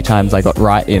count how many times I got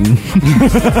right in.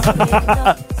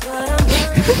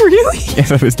 Really?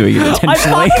 Yes, I was doing it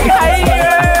intentionally. I fucking hate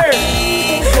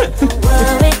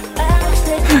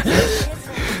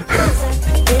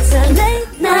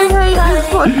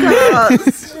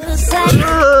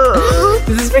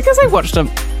This is because I watched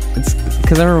It's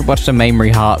because I watched a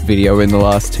Mamrie Hart video in the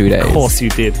last 2 days. Of course you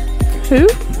did. Who?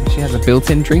 She has a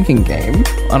built-in drinking game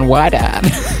on White Ad.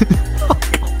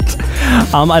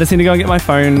 I just need to go and get my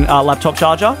phone laptop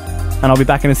charger, and I'll be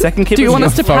back in a second. Do you want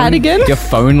us to pad again? Your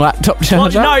phone laptop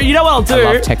charger? Well, no, you know what I'll do? I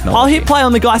love technology. I'll hit play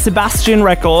on the Guy Sebastian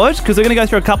record, because we're going to go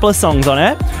through a couple of songs on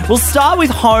it. We'll start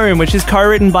with Home, which is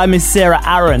co-written by Miss Sarah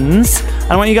Aarons.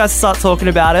 I want you guys to start talking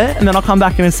about it, and then I'll come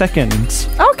back in a second.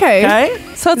 Okay. Okay?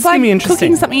 So it's This is like gonna be interesting.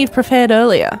 cooking something you've prepared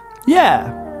earlier.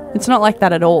 Yeah. It's not like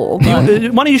that at all.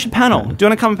 One of you should panel. Do you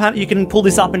want to come and panel? You can pull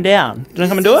this up and down. Do you want to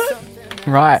come and do it?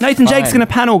 Right. Nathan Jake's going to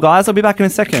panel, guys. I'll be back in a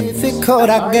second. Difficult,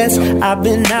 I guess. I've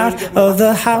been out of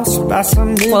the house by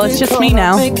some Well, it's just me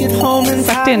now.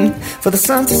 Sucked in. For the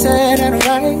sun to set and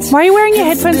rise. Why are you wearing your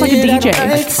headphones like a DJ?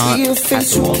 I see your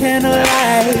face, you can't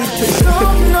lie.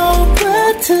 Don't know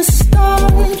where to start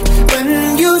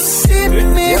when you see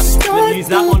me start. Use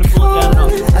that one to pull it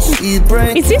down. I see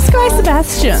brain. Is this Guy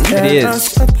Sebastian? It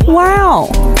is. Wow.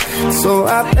 So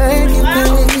I beg you,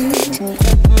 baby.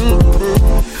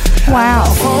 Wow.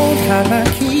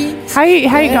 How you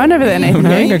going over there, Nathan? I'm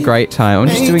having a great time. I'm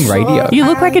just doing radio. You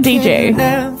look like a DJ.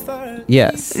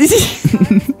 Yes.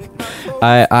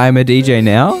 I'm a DJ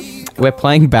now. We're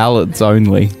playing ballads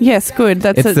only. Yes, good.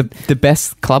 That's It's the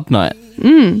best club night.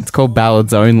 It's called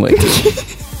Ballads Only.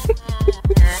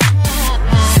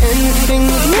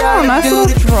 Oh, nice little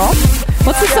drop.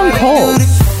 What's the song called?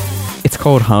 It's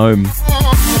called Home.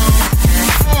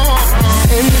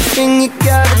 Anything you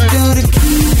gotta do to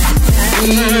keep.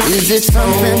 Is it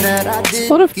something that I did?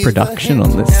 A lot of production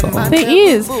on this song. There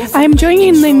is. I'm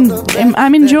enjoying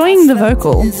the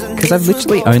vocal. Because I've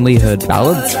literally only heard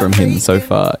ballads from him so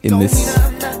far in this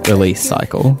release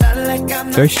cycle.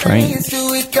 Very strange.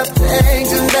 Wake up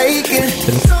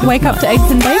to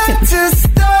eggs and bacon.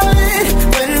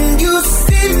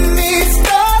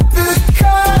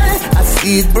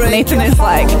 Nathan is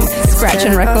like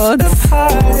scratching records.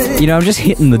 You know, I'm just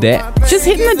hitting the deck. Just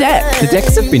hitting the deck. The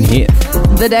decks have been hit.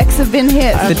 The decks have been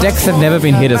hit. The decks have never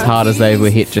been hit as hard as they were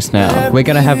hit just now. We're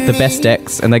going to have the best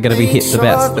decks, and they're going to be hit the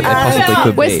best that they possibly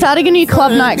could We're be. starting a new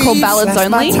club night called Ballads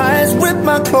Only.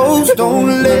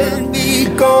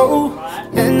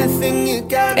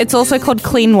 It's also called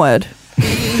Clean Word.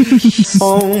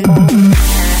 Wow.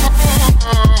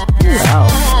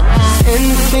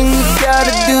 Anything you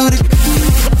gotta do to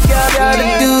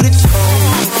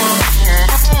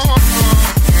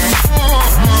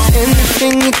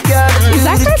Is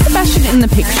that Guy Sebastian in in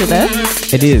the picture there?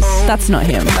 It is. That's not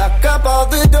him.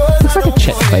 Looks like a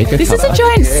Chet Baker This is cover. a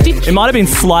giant Stitchy. It might have been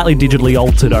slightly digitally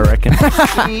altered, I reckon.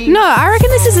 No, I reckon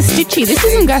this is a Stitchy. This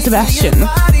isn't Guy Sebastian.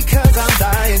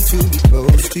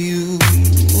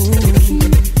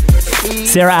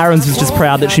 Sarah Aarons was just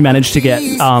proud that she managed to get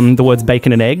the words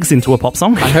bacon and eggs into a pop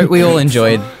song. I hope we all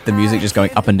enjoyed the music just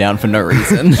going up and down for no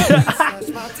reason.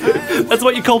 That's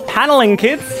what you call paneling,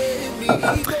 kids.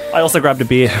 I also grabbed a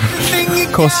beer.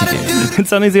 Of course you did.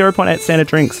 It's only 0.8 standard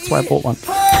drinks. That's why I bought one.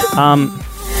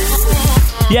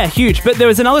 Yeah, huge. But there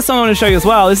was another song I want to show you as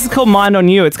well. This is called Mind on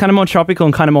You. It's kind of more tropical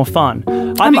and kind of more fun.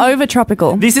 I'm over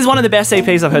tropical. This is one of the best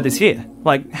EPs I've heard this year.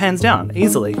 Like, hands down.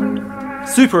 Easily.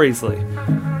 Super easily.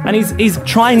 And he's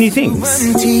trying new things.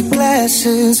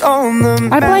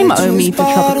 I blame Omi for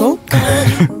tropical.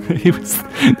 He was...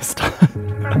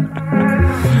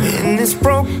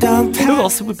 Who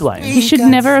else would we blame? He should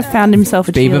never have found himself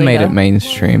a cheerleader. Bieber made it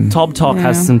mainstream. Tob Tok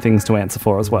has some things to answer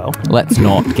for as well. Let's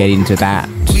not get into that.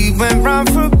 We went round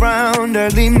for round,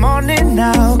 early morning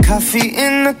now, coffee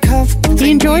in the cup.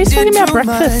 He enjoys talking about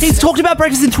breakfast. He's talked about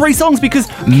breakfast in 3 songs because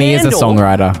Me as a Candle-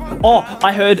 songwriter. Oh,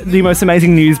 I heard the most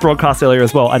amazing news broadcast earlier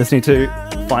as well. I just need to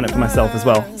find it for myself as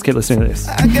well. Let's keep listening to this.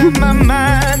 I got my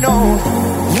mind on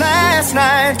last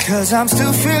night, cause I'm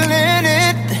still feeling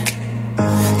it.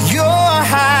 Your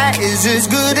high is as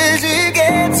good as it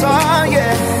gets, oh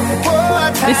yeah.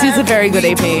 This is a very good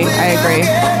EP, I agree.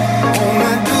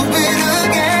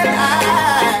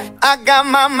 I got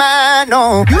my mind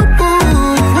on you,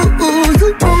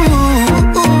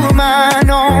 mind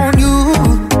on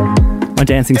you. My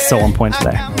dancing's so on point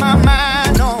today.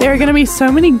 There are going to be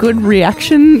so many good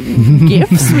reaction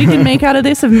gifs we can make out of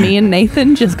this of me and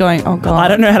Nathan just going, oh God. I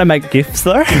don't know how to make GIFs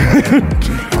though.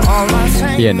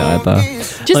 Yeah, neither.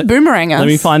 Just boomerang us. Let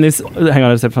me find this. Hang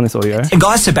on, I just have to find this audio.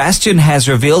 Guy Sebastian has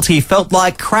revealed he felt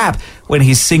like crap when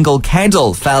his single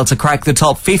Candle failed to crack the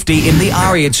top 50 in the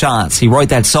ARIA charts. He wrote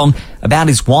that song about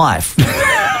his wife.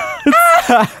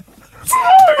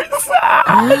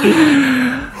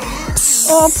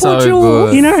 Oh, poor So Jules.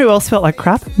 good. You know who else felt like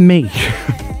crap? Me.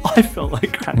 I felt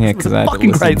like crap. Yeah, It was 'cause a I had to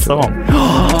fucking listen great to song.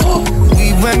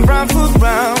 We went round for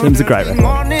round. It was a great record.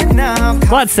 Morning now,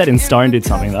 Glad Set in Stone did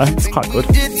something though. It's quite good.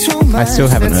 I still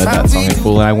haven't heard that song in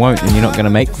full, and I won't, and you're not going to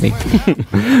make me.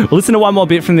 We'll listen to one more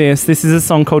bit from this. This is a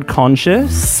song called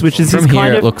Conscious, which is From his here,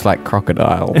 kind it of... looks like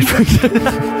Crocodile.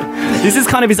 This is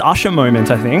kind of his Usher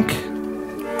moment, I think.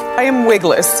 I am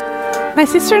wigless. My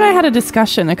sister and I had a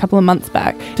discussion a couple of months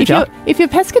back. Did ya? If you're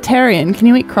pescatarian, can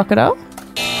you eat crocodile?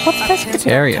 What's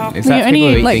pescatarian? Is When that you people only who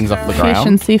eat, eat like, things off the fish ground?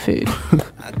 and seafood.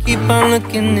 keep on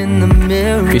looking in the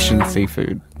mirror. Fish and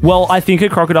seafood. Well, I think a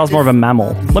crocodile's more of a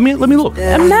mammal. Let me look.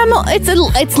 A mammal.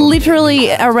 It's literally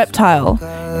a reptile.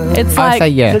 It's I like say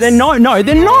yes. Then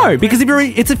no, because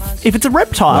if it's a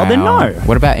reptile, then Wow. no.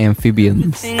 What about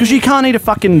amphibians? Because you can't eat a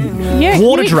fucking Yeah, can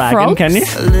water you eat dragon, frogs? can you?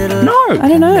 No. I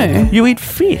don't know. You eat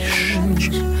fish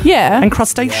Yeah. and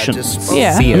crustaceans.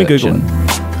 Yeah. Sea Let me Google urchin.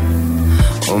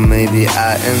 it. Or maybe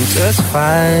I am just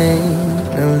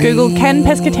fine. Google, can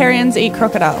pescatarians eat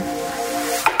crocodile?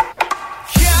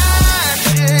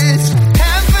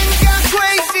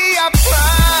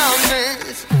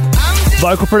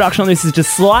 Vocal production on this is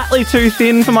just slightly too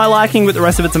thin for my liking, but the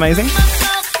rest of it's amazing.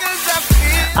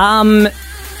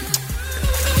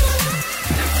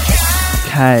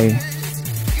 Okay.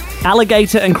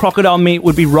 Alligator and crocodile meat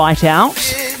would be right out.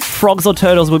 Frogs or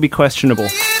turtles would be questionable.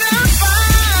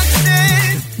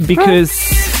 Because,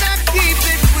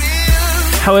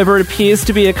 however, it appears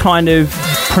to be a kind of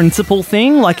principle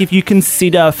thing. Like, if you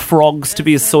consider frogs to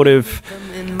be a sort of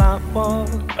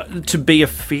to be a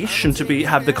fish and to be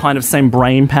have the kind of same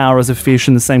brain power as a fish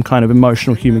and the same kind of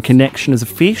emotional human connection as a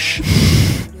fish,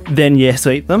 then yes,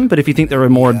 eat them. But if you think they're a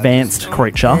more advanced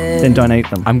creature, then don't eat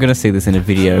them. I'm going to see this in a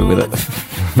video with a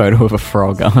photo of a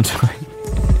frog, aren't I?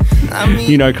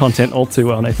 You know content all too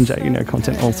well, Nathan J. You know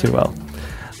content all too well.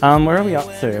 Where are we up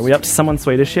to? Are we up to someone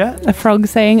Swedish yet? A frog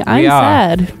saying, I'm We are.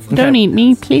 sad. Don't eat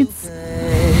me, please.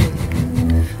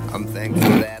 I'm thankful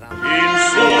that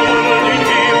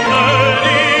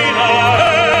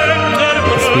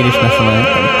Swedish national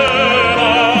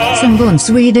anthem. Someone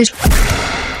Swedish.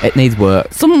 It needs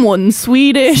work. Someone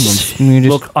Swedish.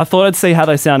 Look, I thought I'd see how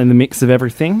they sound in the mix of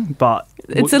everything, but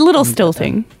It's a little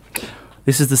stilting.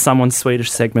 this is the Someone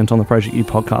Swedish segment on the Project U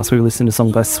podcast where we listen to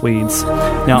songs by Swedes.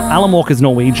 Now, Alan Walker's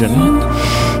Norwegian,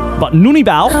 but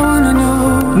Nunibal,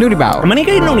 Nudibal.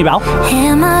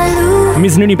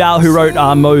 Ms. Nunibal, who wrote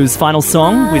Mo's final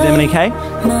song with MNEK,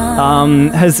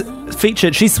 has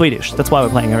featured. She's Swedish. That's why we're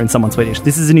playing her in Someone Swedish.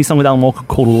 This is a new song with Alan Walker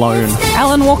called Alone.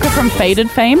 Alan Walker from Faded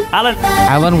fame.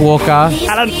 Alan Walker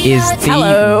Alan. is the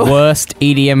Hello. worst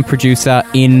EDM producer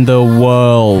in the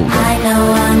world.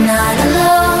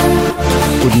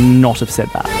 Would not have said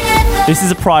that. This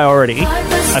is a priority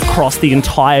across the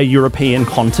entire European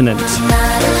continent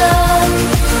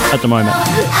at the moment.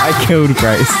 I killed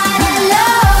Grace.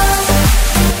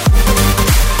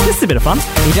 This is a bit of fun.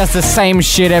 He does the same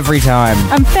shit every time.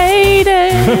 I'm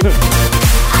faded.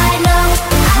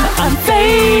 I'm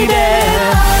faded.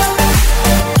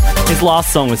 His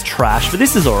last song was trash, but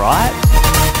this is alright.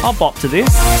 I'll bop to this.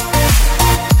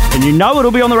 And you know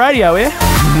it'll be on the radio here.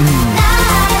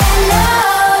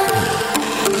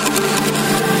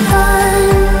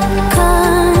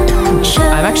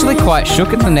 I'm actually quite shook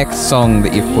at the next song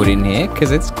that you've put in here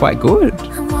because it's quite good.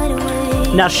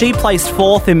 Now, she placed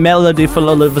 4th in Melody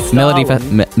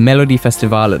Festivalen. Melody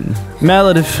Festivalen.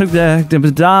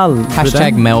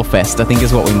 Hashtag Melfest, I think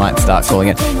is what we might start calling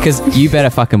it. Because you better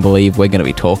fucking believe we're going to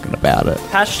be talking about it.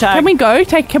 Hashtag. Can we go?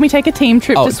 Can we take a team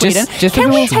trip to Sweden?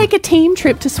 Can we take a team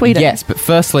trip to Sweden? Yes, but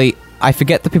firstly, I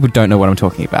forget that people don't know what I'm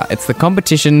talking about. It's the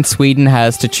competition Sweden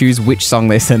has to choose which song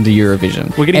they send to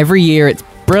Eurovision. Every year it's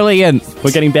brilliant.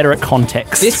 We're getting better at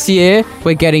context. This year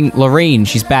we're getting Loreen.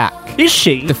 She's back. Is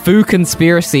she? The Foo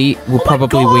Conspiracy will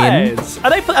probably win. Are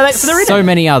they so they're in So it?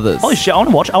 many others. Holy shit, I want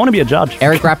to watch. I want to be a judge.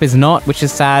 Eric Rapp is not, which is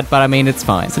sad, but I mean, it's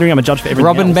fine. Considering I'm a judge for everything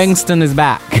Robin else. Bengston is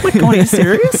back. Oh my God, are you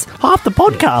serious? Half the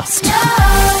podcast.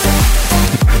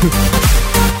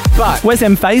 But where's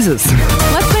them phases?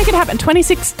 Let's make it happen.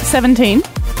 2017.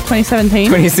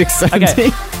 2617.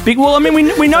 Okay. Well, I mean, we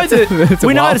know that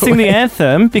we know how to sing the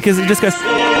anthem because it just goes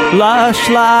lush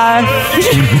life.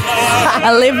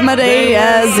 I live my day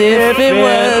as if it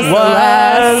was the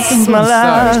last. my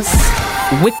last.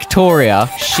 Victoria,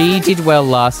 she did well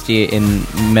last year in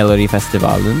Melody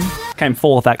Festivalen. Came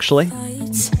 4th, actually.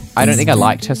 I don't think I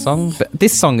liked her song, but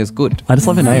this song is good. I just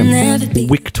love her name.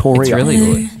 Victoria. It's really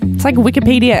good. It's like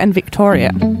Wikipedia and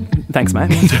Victoria. Thanks,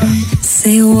 mate.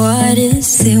 Say what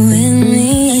is it with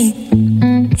me?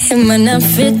 Am I not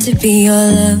fit to be your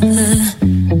lover?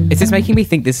 It's just making me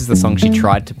think this is the song she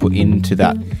tried to put into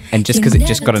that, and just because it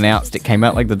just got announced, it came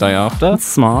out like the day after. That's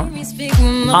smart.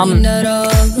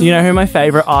 You know who my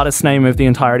favourite artist name of the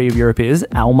entirety of Europe is?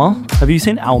 Alma. Have you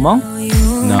seen Alma?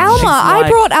 No. Alma. I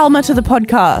brought Alma to the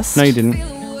podcast. No, you didn't.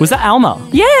 Was that Alma?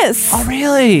 Yes. Oh,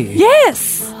 really?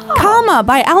 Yes. Karma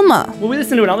by Alma. Well, we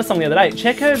listened to another song the other day.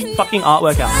 Check her fucking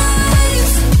artwork out.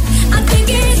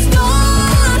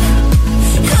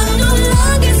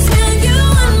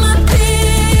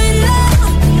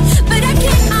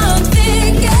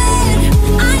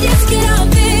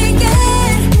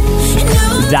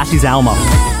 That is Alma.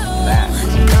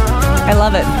 I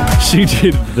love it. She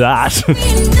did that.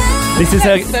 This is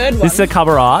her. This is her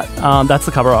cover art. That's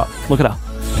the cover art. Look at her.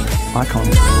 Icon.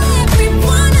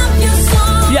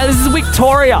 Yeah, this is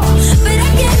Victoria.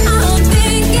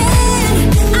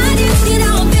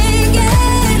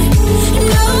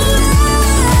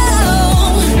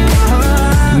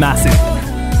 Massive.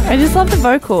 I just love the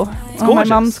vocal. Oh, my gorgeous.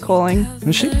 mum's calling.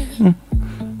 Is she?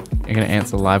 You're going to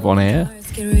answer live on air?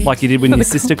 Like you did when your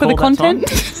sister For the called that content?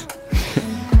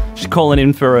 time? She's calling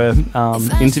in for a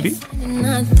interview.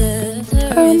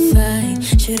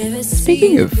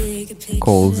 Speaking of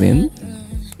calls in.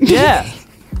 Yeah.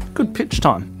 Good pitch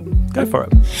time. Go for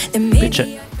it. Pitch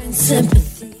it.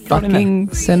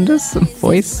 Fucking send us some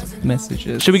voice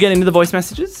messages. Should we get into the voice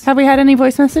messages? Have we had any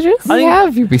voice messages? We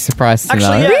have. You'd be surprised to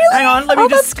Actually, know. yeah. Hang on. Let me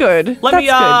That's good. Let me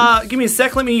give me a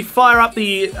sec. Let me fire up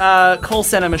the call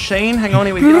center machine. Hang on,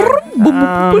 here we go.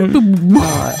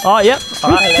 Oh, yep.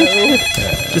 All right.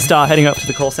 Just heading up to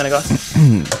the call center, guys.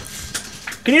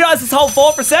 Can you guys just hold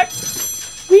for a sec?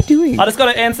 What are you doing? I just got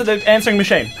to answer the answering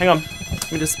machine. Hang on.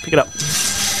 Let me just pick it up.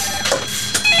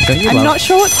 I'm not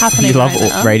sure what's happening. You love right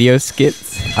now. radio skits?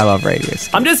 I love radio skits.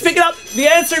 I'm just picking up. The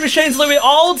answering machine's a little bit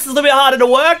old. It's a little bit harder to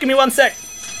work. Give me 1 sec.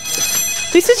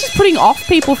 This is just putting off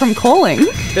people from calling.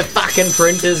 The fucking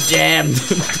printer's jammed.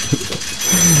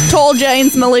 Tall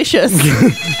Jane's malicious.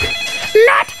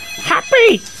 Not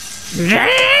happy,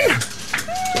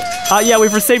 Jane. Yeah,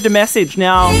 we've received a message.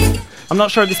 Now, I'm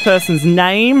not sure of this person's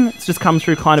name. It's just come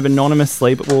through kind of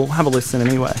anonymously, but we'll have a listen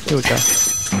anyway. Here we go.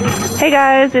 Hey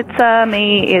guys, it's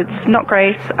me. It's not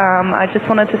Grace. I just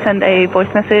wanted to send a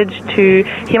voice message to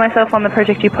hear myself on the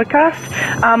Project U podcast.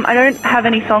 I don't have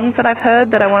any songs that I've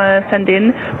heard that I want to send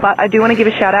in, but I do want to give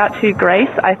a shout out to Grace.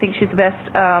 I think she's the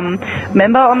best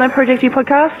member on the Project U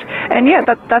podcast. And yeah,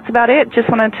 that's about it. Just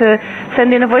wanted to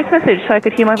send in a voice message so I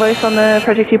could hear my voice on the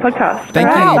Project U podcast. Thank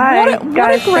you. Bye.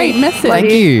 What a great message. Thank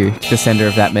you, the sender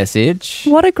of that message.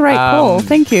 What a great call.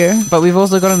 Thank you. But we've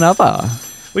also got another.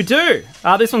 We do.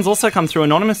 This one's also come through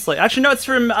anonymously. Actually, no, it's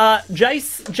from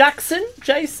Jason.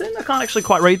 Jason? I can't actually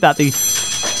quite read that.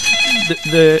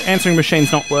 The answering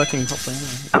machine's not working properly.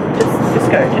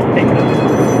 Just go. Just think.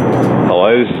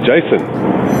 Hello, this is Jason.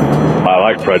 I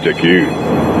like Project U.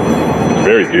 It's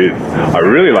very good. I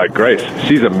really like Grace.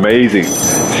 She's amazing.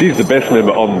 She's the best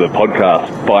member on the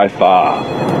podcast by far.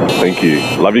 Thank you.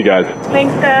 Love you guys.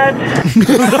 Thanks, Dad.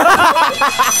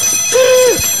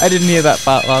 I didn't hear that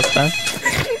part last time.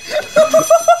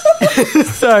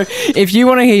 So, if you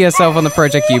want to hear yourself on the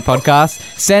Project U podcast,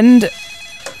 send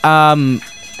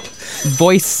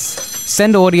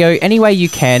send audio any way you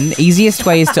can. Easiest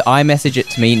way is to iMessage it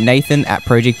to me,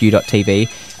 nathan@projectu.tv.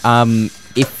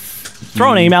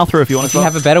 Throw an email through if you want If you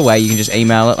have a better way, you can just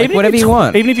email it, like whatever you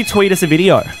want. Even if you tweet us a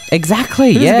video.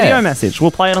 Exactly, Give us yeah. a video message.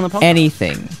 We'll play it on the podcast.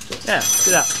 Anything. Yeah,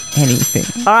 do that. Anything.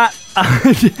 All right.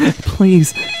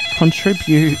 Please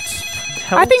contribute.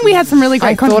 I think we had some really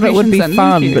great I thought it would be contributions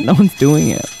fun, then. but no one's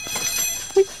doing it.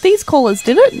 These callers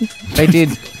did it. They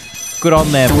did. Good on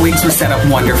them. The wigs were set up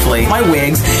wonderfully. My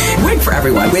wigs. Wig for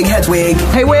everyone. Wig heads wig.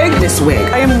 Hey wig, this wig.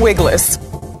 I am wigless.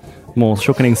 More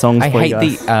shookening songs I for hate you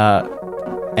guys.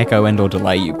 the echo and or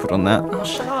delay you put on that. Oh,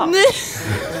 shut up.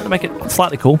 Gotta make it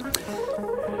slightly cool.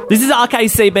 This is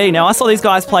RKCB. Now, I saw these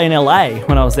guys play in LA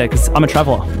when I was there because I'm a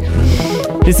traveller.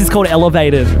 This is called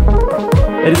Elevated.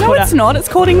 No, it's not. It's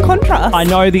called In Contrast. I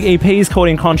know the EP is called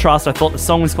In Contrast. I thought the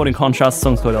song was called In Contrast. The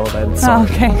song's called Elevated. Oh,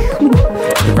 okay.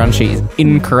 The run sheet is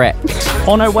incorrect.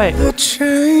 Oh, no, wait. The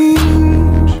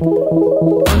change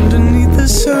underneath the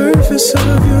surface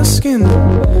of your skin,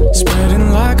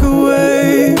 spreading like a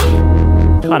wave.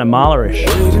 Kind of Mahlerish.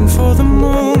 Waiting for the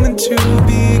moment to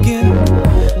begin.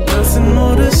 Nothing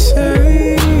more to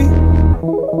say.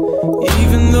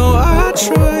 Even though I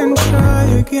try and try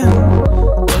again.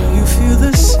 Do you feel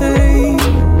the same?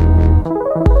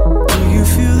 Do you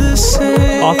feel the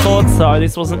same? I thought so.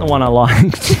 This wasn't the one I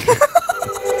liked.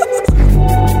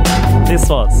 This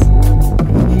was.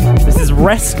 This is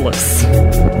Restless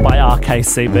by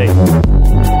RKCB.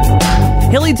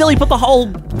 Hilly Dilly put the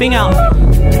whole thing out. I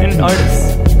didn't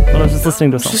notice. But I was just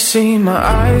listening to a song. Just see my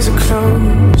eyes are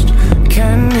closed.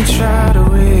 Can we try to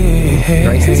wait?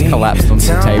 Grace has collapsed onto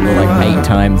the table like 8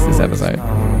 times this episode.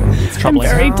 I'm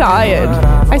very tired.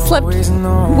 I slept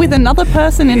with another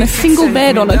person in a single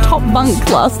bed on a top bunk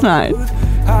last night.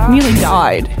 Nearly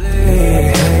died.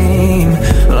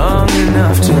 Long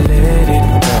enough to let it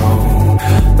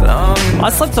go. I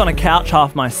slept on a couch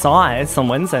half my size on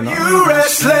Wednesday night. You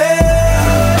restless?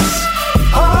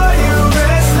 Are you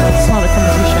restless? It's not a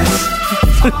competition.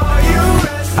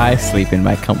 I sleep in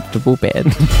my comfortable bed.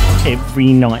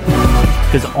 Every night.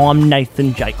 Because I'm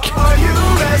Nathan Jake.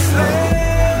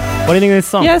 What do you think of this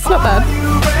song? Yeah, it's not bad.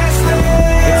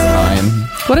 It's fine.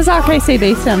 What does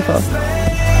RKCB stand for?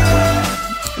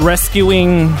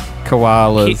 Rescuing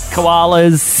Koalas.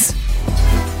 Koalas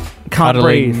can't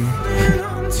Cuddling. breathe.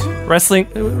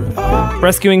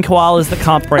 Rescuing koalas that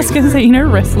can't I breathe. was going to say, you know,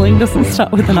 wrestling doesn't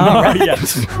start with an R, Oh, right? yeah,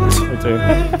 I do.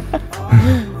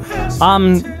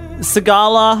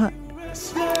 Sagala.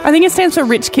 I think it stands for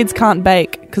Rich Kids Can't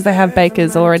Bake, because they have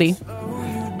bakers already.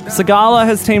 Sagala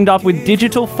has teamed up with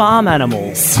Digital Farm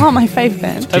Animals. Oh, my fave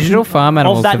band. Digital Farm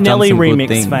Animals Of that have Nelly done some good remix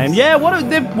things. fame. Yeah, what are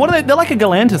they? They're like a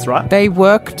Galantis, right? They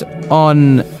worked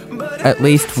on at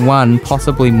least one,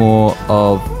 possibly more,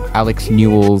 of Alex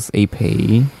Newell's EP.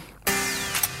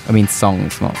 I mean,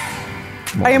 songs, not...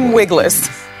 I am wigless.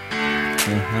 I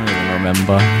don't even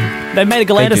remember. They made a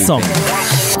Galantis song.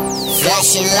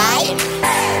 Flashing light,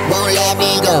 won't let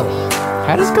me go.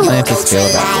 How does Galantis feel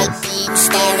about this?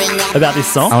 About this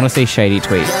song? I want to see Shady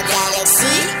tweet.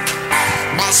 Galaxy,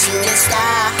 my shooting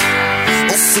star,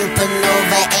 a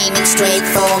supernova aiming straight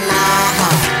for my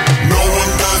heart. No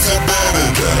one does it better.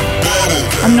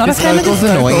 I'm not a fan of this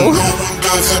vocal.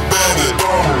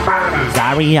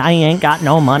 Sorry, I ain't got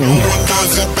no money.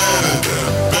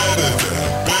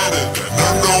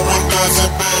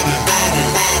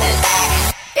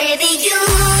 Baby, you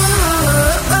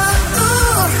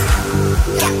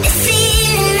got me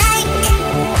feeling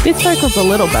like This vocal's a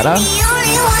little better. the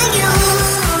only one you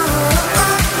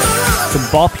The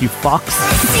bop, you fucks.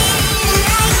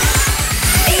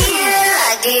 feel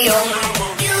like you.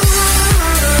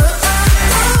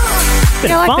 Bit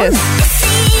Yeah, I of like fun. this.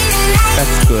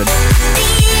 That's good.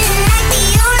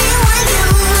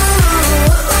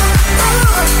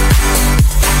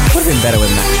 Would have been better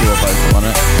with an actual vocal on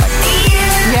it. Like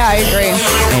Yeah, I agree.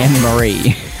 Anne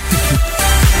Marie.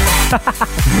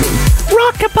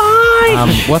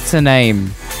 Rockabye! What's her name?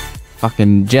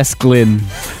 Fucking Jess Glynn.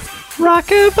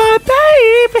 Rockabye,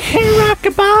 baby,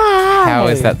 rockabye. How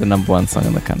is that the number one song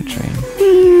in the country?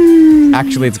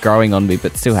 Actually, it's growing on me,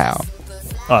 but still how?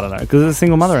 I don't know, because it's a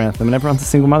single mother anthem and everyone's a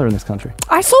single mother in this country.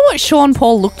 I saw what Sean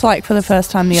Paul looked like for the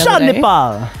first time the other day.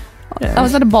 Chanipal. I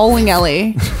was at a bowling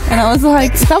alley and I was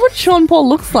like, is that what Sean Paul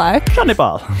looks like?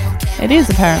 Chanipal. It is,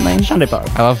 apparently. Chanipal.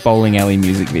 I love bowling alley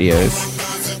music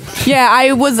videos. Yeah,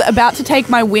 I was about to take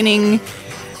my winning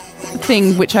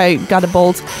thing, which I got a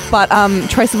balls, but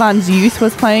Troye Sivan's Youth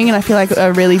was playing, and I feel like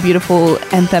a really beautiful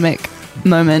anthemic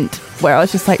moment where I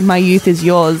was just like, my youth is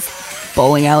yours,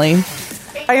 bowling alley.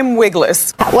 I am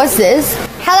wigless. What's this?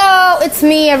 Hello, it's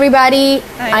me, everybody.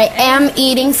 I am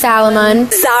eating salmon.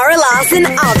 Zara Larson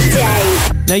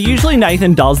update. Now, usually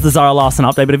Nathan does the Zara Larson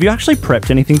update, but have you actually prepped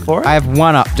anything for it? I have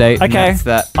one update. And Okay. that's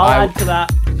that I'll add to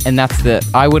that. And that's that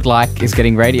I Would Like is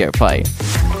getting radio play.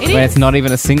 When it's not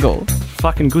even a single.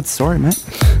 Fucking good story, mate.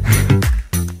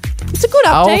 It's a good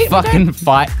update. I'll fucking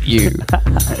fight you.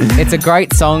 It's a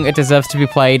great song. It deserves to be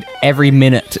played every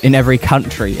minute in every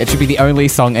country. It should be the only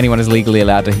song anyone is legally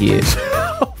allowed to hear.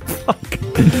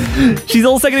 She's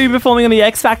also going to be performing on the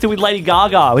X Factor with Lady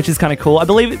Gaga, which is kind of cool. I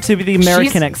believe it to be the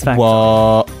American X Factor.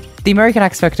 What? The American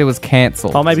X Factor was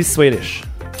cancelled. Oh, maybe Swedish.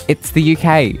 It's the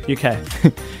UK. UK.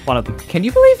 One of them. Can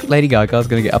you believe Lady Gaga's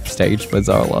going to get upstaged by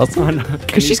Zara Larson? I know.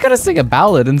 Because she's going to sing a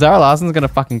ballad and Zara Larson's going to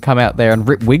fucking come out there and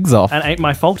rip wigs off. And ain't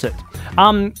my fault it.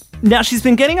 Now, she's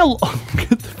been getting a lot...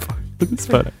 Look at this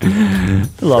photo. I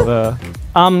love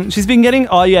her. She's been getting...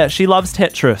 Oh, yeah, she loves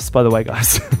Tetris, by the way,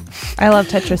 guys. I love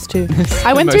Tetris too.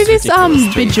 I went most through this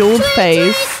ridiculous dream. Bejeweled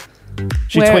phase.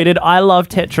 She where- tweeted, I love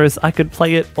Tetris. I could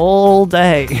play it all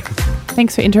day.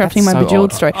 Thanks for interrupting That's my so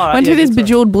Bejeweled odd. story. All right, Went yeah, through this good story.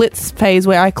 Bejeweled Blitz phase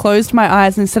where I closed my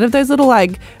eyes and instead of those little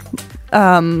like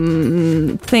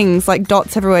things like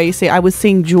dots everywhere you see, I was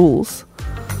seeing jewels.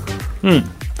 Good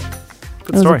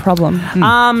It was story. a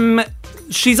problem.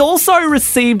 She's also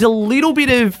received a little bit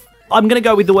of, I'm going to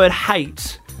go with the word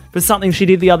hate, for something she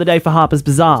did the other day for Harper's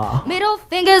Bazaar. Middle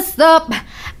fingers up.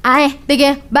 I ain't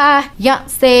thinking by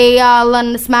Beyonce all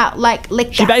on the smile like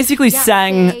liquor. She basically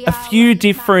sang a few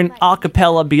different a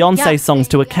cappella Beyonce songs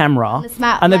to a camera,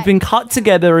 and they've been cut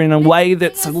together in a way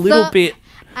that's a little bit,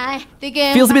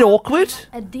 feels a bit awkward.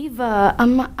 A diva.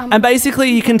 I'm And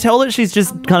basically you can tell that she's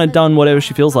just kind of done whatever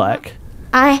she feels like.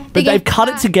 But they've cut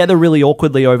it together really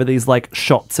awkwardly over these like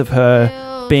shots of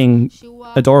her being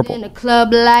adorable. in a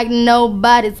club like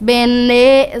nobody's been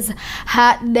this.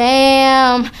 Hot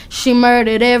damn, she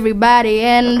murdered everybody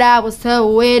and I was her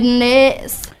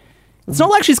witness. It's not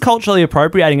like she's culturally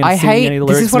appropriating and I singing hate. any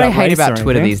lyrics This is what I hate race about or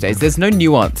Twitter anything. these days. There's no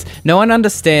nuance. No one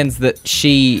understands that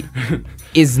she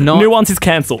is not. Nuance is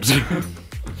cancelled.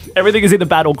 Everything is either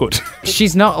bad or good.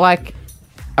 She's not like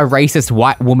a racist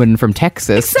white woman from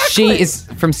Texas. She is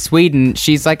from Sweden.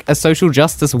 She's like a social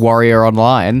justice warrior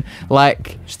online.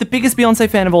 Like, She's the biggest Beyonce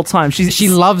fan of all time. she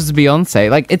loves Beyonce.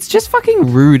 Like, it's just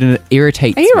fucking rude and it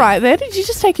irritates Are you me. right there? Did you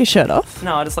just take your shirt off?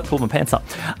 No, I just like pulled my pants up.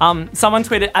 Someone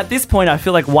tweeted, at this point, I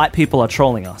feel like white people are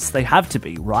trolling us. They have to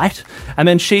be, right? And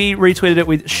then she retweeted it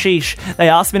with, sheesh. They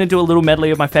asked me to do a little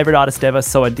medley of my favorite artist ever,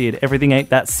 so I did. Everything ain't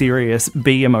that serious.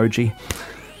 B emoji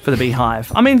for the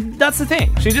Beehive. I mean, that's the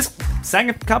thing. She just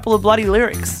sang a couple of bloody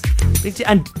lyrics.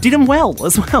 And did them well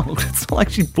as well. It's not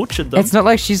like she butchered them. It's not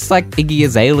like she's like Iggy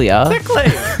Azalea. Exactly.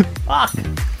 Fuck.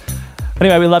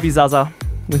 Anyway, we love you, Zaza.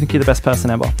 We think you're the best person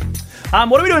ever.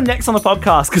 What are we doing next on the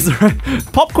podcast? Because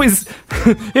pop quiz,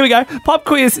 here we go. Pop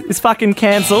quiz is fucking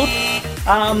cancelled.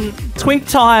 Twink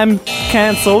time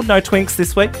cancelled. No twinks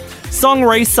this week. Song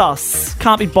resus,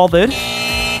 can't be bothered.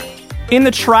 In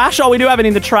the trash. Oh, we do have it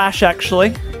in the trash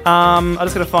actually. I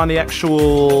just gotta find the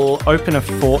actual opener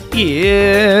for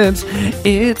it.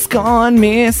 It's gone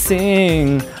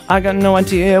missing. I got no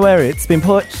idea where it's been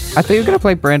put. I thought you were going to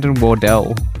play Brandon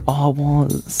Wardell. Oh, I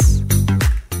was.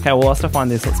 Okay, well, let's find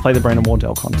this. Let's play the Brandon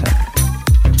Wardell content.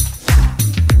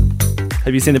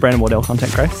 Have you seen the Brandon Wardell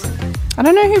content, Grace? I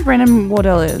don't know who Brandon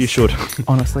Wardell is. You should.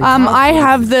 Honestly. I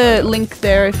have the link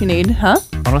there if you need, huh?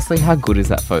 Honestly, how good is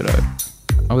that photo?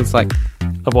 I was like...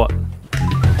 Of what?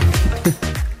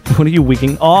 What are you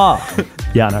wigging? Oh,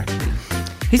 yeah, I know.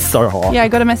 He's so hot. Yeah, I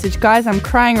got a message. Guys, I'm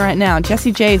crying right now.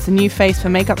 Jessie J is the new face for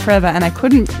Makeup Forever, and I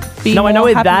couldn't be No, more I know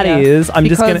where that happier is. I'm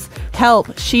just because, gonna-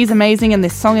 help, she's amazing, and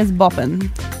this song is bopping.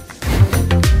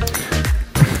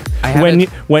 I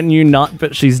when you nut,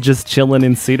 but she's just chilling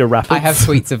in Cedar Rapids. I have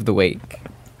tweets of the week.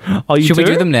 Oh, you Should we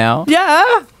do do them now?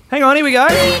 Yeah. Hang on, here we go.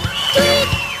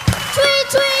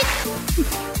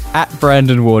 At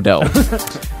Brandon Wardell.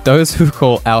 Those who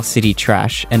call our city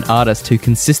trash an artist who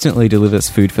consistently delivers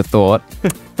food for thought,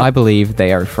 I believe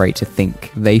they are afraid to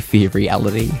think. They fear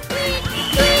reality.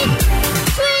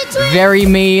 Very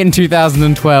me in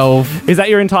 2012. Is that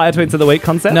your entire tweets of the week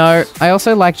concept? No, I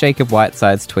also like Jacob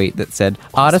Whiteside's tweet that said,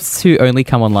 artists who only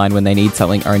come online when they need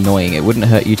something are annoying. It wouldn't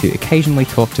hurt you to occasionally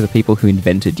talk to the people who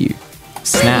invented you.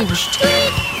 Snatched.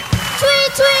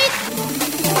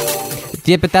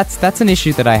 Yeah, but that's an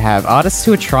issue that I have. Artists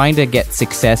who are trying to get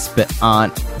success but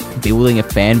aren't building a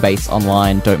fan base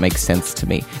online don't make sense to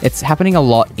me. It's happening a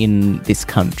lot in this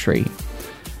country.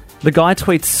 The guy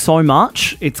tweets so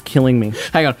much, it's killing me.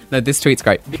 Hang on. No, this tweet's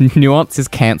great. Nuance is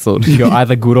cancelled. You're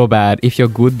either good or bad. If you're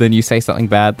good, then you say something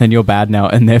bad, then you're bad now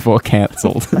and therefore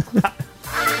cancelled.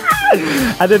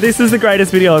 And then this is the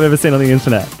greatest video I've ever seen on the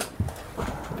internet.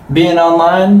 Being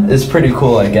online is pretty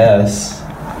cool, I guess.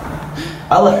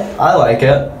 I like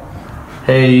it.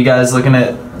 Hey, you guys looking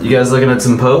at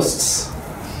some posts?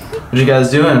 What you guys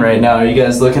doing right now? Are you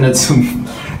guys looking at some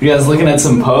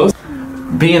posts?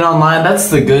 Being online, that's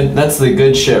the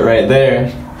good shit right there.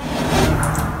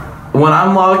 When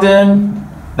I'm logged in,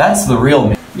 that's the real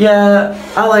me. Yeah,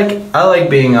 I like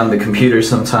being on the computer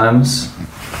sometimes.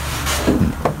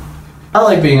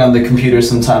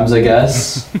 I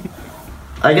guess.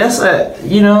 I guess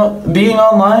being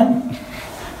online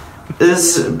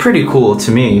is pretty cool to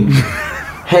me.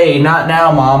 Hey, not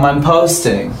now, Mom, I'm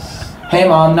posting. Hey,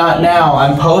 Mom, not now,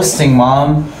 I'm posting,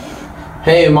 Mom.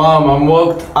 Hey, Mom, I'm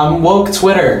woke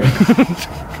Twitter.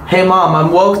 Hey, Mom,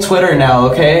 I'm woke Twitter now,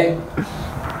 okay?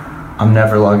 I'm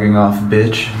never logging off,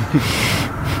 bitch.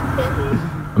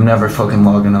 I'm never fucking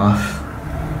logging off.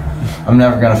 I'm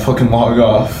never gonna fucking log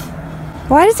off.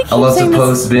 Why does he keep I love saying to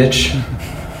post, bitch.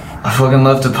 I fucking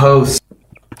love to post.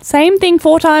 Same thing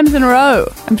 4 times in a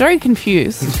row. I'm very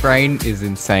confused. His brain is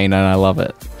insane and I love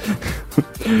it.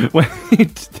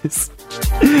 Wait, this...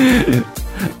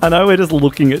 I know we're just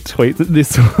looking at tweets.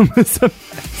 This one was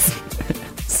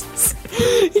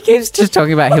He keeps just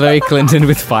talking about Hillary Clinton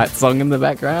with Fight Song in the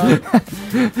background.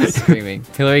 Screaming.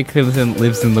 Hillary Clinton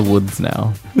lives in the woods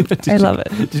now. I love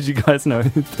it. Did you guys know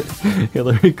that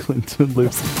Hillary Clinton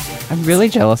lives... I'm really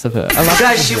jealous of her. I love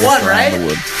Guys, she won, right?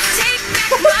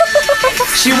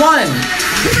 She won!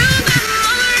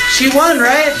 She won,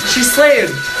 right? She slayed.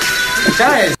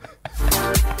 Guys.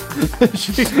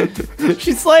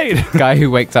 She slayed. Guy who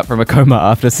wakes up from a coma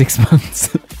after 6 months.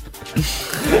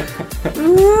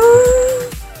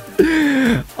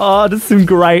 Oh, there's some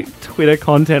great Twitter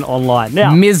content online.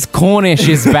 Now, Ms. Cornish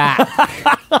is back.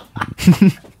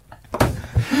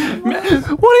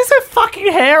 What is her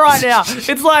fucking hair right now?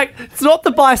 It's like, it's not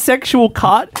the bisexual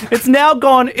cut. It's now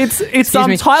gone, it's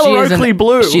Tyler Oakley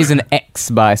blue. She's an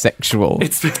ex-bisexual.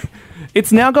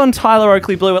 It's now gone Tyler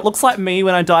Oakley blue. It looks like me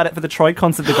when I dyed it for the Troy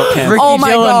concert that got cancelled. Oh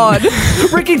my God.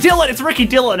 Ricky Dillon. It's Ricky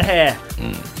Dillon hair.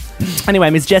 Anyway,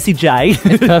 Ms. Jessie J.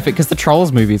 It's perfect because the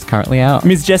Trolls movie is currently out.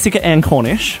 Ms. Jessica Ann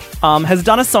Cornish has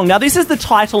done a song. Now, this is the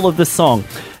title of the song.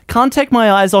 Can't Take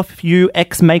My Eyes Off You,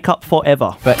 X Makeup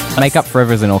Forever. But Makeup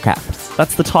Forever is in all caps.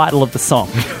 That's the title of the song.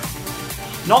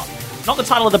 Not the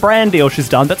title of the brand deal she's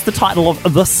done. That's the title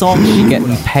of the song. She's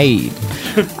getting paid.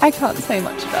 I can't say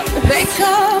much about it.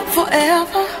 Makeup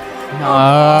forever.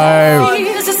 No.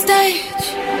 Here's a stage.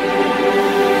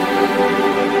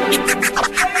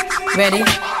 Ready?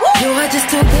 You are just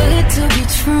too good to be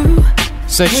true.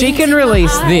 So she can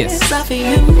release this.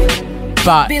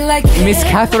 But Miss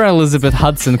Catherine Elizabeth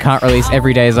Hudson can't release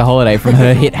Every Day as a Holiday from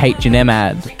her hit H&M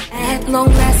ad. I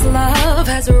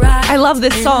love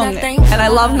this song, and I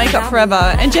love Makeup Forever,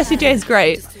 and Jessie J is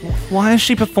great. Why has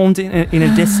she performed in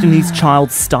a Destiny's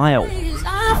Child style?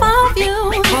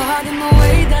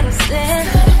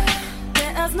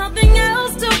 There's nothing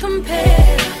else to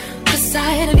compare. The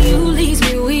sight of you leaves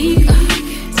me weak.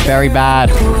 It's very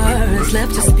bad.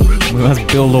 We must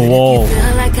build a wall.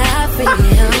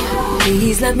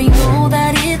 Please let me know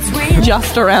that it's real.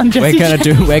 Just around Jessie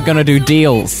J. We're gonna do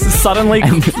deals. Suddenly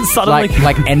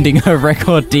like ending her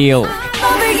record deal.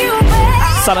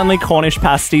 Suddenly Cornish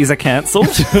pasties are cancelled.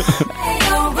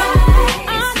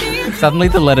 Suddenly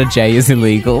the letter J is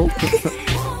illegal.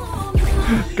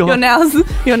 Your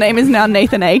name is now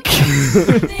Nathan Ake.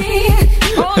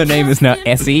 Her name is now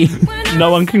Essie. No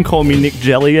one can call me Nick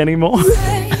Jelly anymore.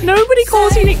 Nobody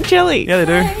calls you Nick Jelly. Yeah,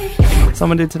 they do.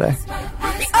 Someone did today.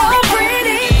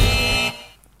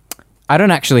 I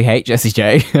don't actually hate Jessie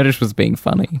J. I just was being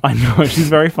funny. I know, she's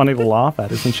very funny to laugh at,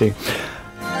 isn't she?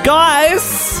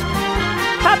 Guys,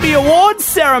 Happy awards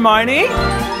ceremony.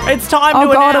 It's time to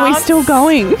Oh God, are we announce still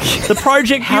going? the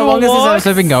Project How U long has this Awards.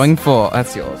 episode been going for?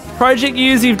 That's yours. Project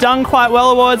U's You've Done Quite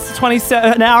Well Awards,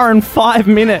 an hour and 5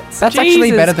 minutes. That's actually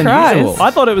Jesus better than Christ. usual.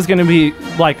 I thought it was going to be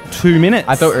like 2 minutes.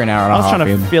 I thought we were an hour and a I was half trying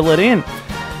to in. fill it in.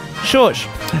 Shush.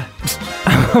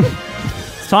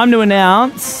 It's time to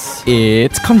announce.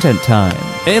 It's content time.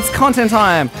 It's content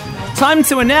time. Time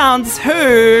to announce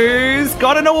who's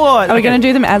got an award. Are we going to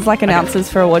do them as like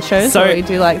announcers for award shows? So or we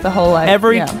do like the whole like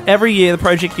Every year, the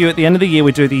Project U, at the end of the year,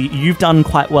 we do the You've Done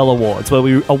Quite Well Awards, where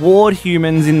we award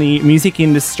humans in the music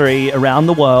industry around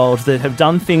the world that have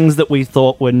done things that we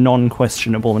thought were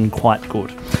non-questionable and quite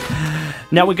good.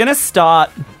 Now, we're going to start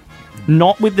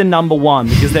not with the number one,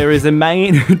 because there is a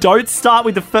main... Don't start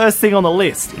with the first thing on the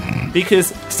list, because...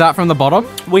 Start from the bottom?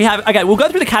 We'll go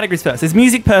through the categories first. There's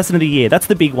Music Person of the Year. That's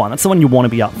the big one. That's the one you want to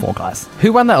be up for, guys.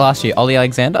 Who won that last year? Ollie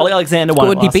Alexander? Ollie Alexander won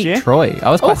it last He beat year. Troy.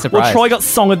 I was quite surprised. Well, Troy got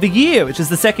Song of the Year, which is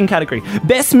the second category.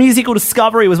 Best Musical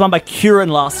Discovery was won by Kieran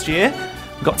last year.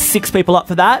 We've got 6 people up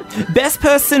for that. Best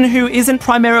Person Who Isn't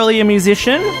Primarily a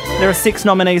Musician. There are 6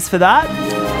 nominees for that.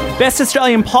 Best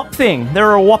Australian Pop Thing. There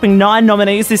are a whopping 9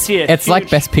 nominees this year. It's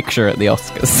like Best Picture at the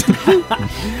Oscars.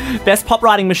 Best Pop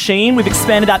Writing Machine. We've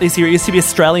expanded that this year. It used to be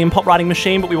Australian Pop Writing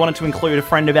Machine, but we wanted to include a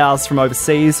friend of ours from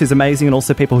overseas who's amazing, and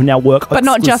also people who now work But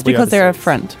not just exclusively because they're a overseas.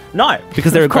 friend. No,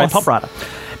 because they're a Of great course. pop writer.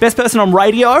 Best Person on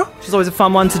Radio, which is always a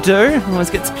fun one to do.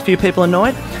 Always gets a few people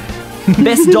annoyed.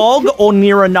 Best Dog or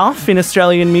Near Enough in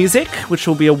Australian music, which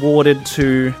will be awarded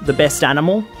to the best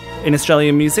animal in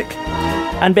Australian music.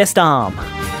 And Best Arm,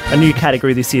 a new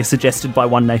category this year suggested by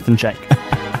one Nathan Jake.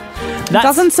 It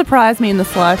doesn't surprise me in the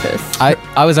slightest.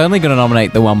 I was only going to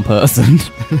nominate the one person.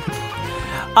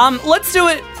 Let's do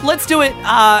it.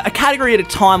 A category at a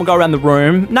time. We'll go around the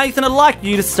room. Nathan, I'd like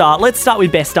you to start. Let's start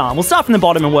with Best Arm. We'll start from the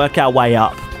bottom and work our way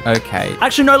up. Okay.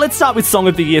 Actually, no, let's start with Song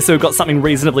of the Year so we've got something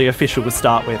reasonably official to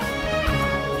start with.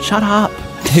 Shut up.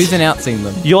 Who's announcing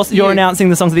them? You're announcing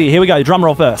the Songs of the Year. Here we go. Drum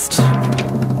roll first.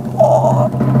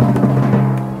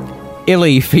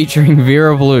 Illy featuring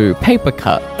Vera Blue, Paper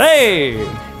Cut. Hey!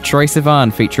 Troye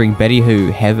Sivan featuring Betty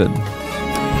Who, Heaven.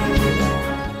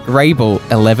 Rabel,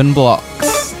 11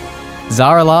 Blocks.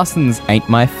 Zara Larson's Ain't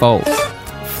My Fault.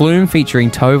 Flume featuring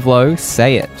Tove Lo,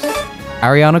 Say It.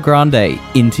 Ariana Grande,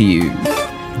 Into You.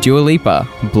 Dua Lipa,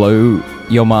 Blow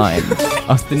Your Mind.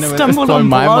 I didn't know if it was Stumbled blow on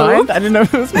my blow. mind. I didn't know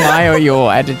if it was my or your.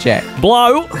 I had to check.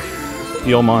 Blow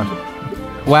your mind.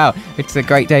 Wow, it's a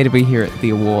great day to be here at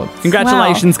the awards.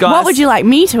 Congratulations, Wow. guys. What would you like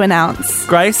me to announce?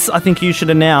 Grace, I think you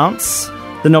should announce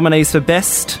the nominees for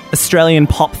Best Australian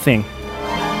Pop Thing.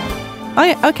 Oh,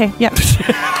 yeah, okay, yeah.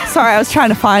 Sorry, I was trying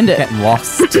to find it. Getting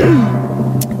lost.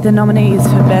 The nominees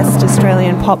for Best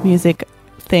Australian Pop Music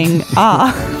Thing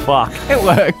are Fuck. It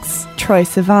works. Troye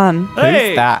Sivan, Hey!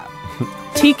 Who's that?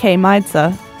 TK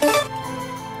Maidza,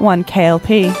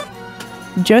 1KLP,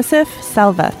 Joseph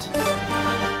Salvat,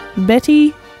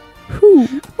 Betty Who,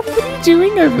 What are you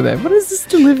doing over there? What is this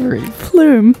delivery?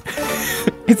 Flume,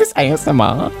 Is this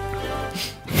ASMR?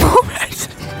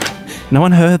 No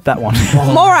one heard that one.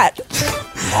 Morat,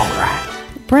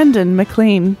 Brendan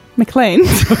McLean. Are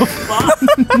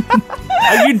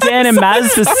you Dan and Maz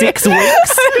for 6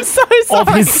 weeks I'm so sorry.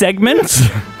 of his segment?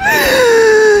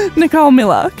 Nicole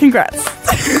Miller, congrats.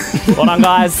 Well done,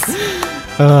 guys.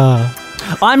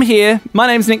 I'm here. My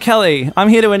name's Nick Kelly. I'm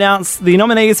here to announce the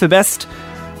nominees for Best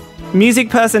Music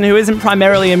Person Who Isn't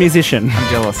Primarily a Musician. I'm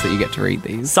jealous that you get to read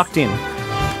these. Sucked in.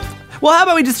 Well, how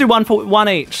about we just do one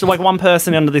each, so like one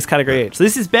person under this category each. So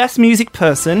this is Best Music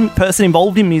Person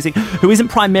involved in music who isn't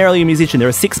primarily a musician. There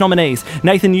are 6 nominees.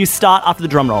 Nathan, you start after the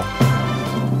drum roll.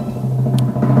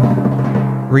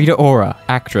 Rita Ora,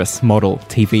 actress, model,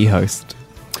 TV host.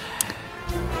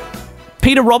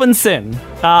 Peter Robinson,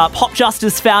 Pop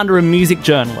Justice founder and music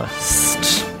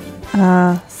journalist.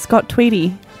 Scott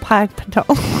Tweedy, Pike Patel.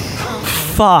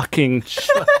 Fucking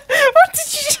What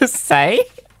did you just say?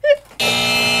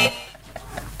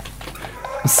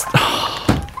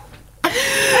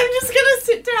 I'm just gonna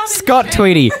sit down. Scott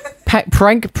Tweedy,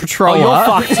 prank patroller.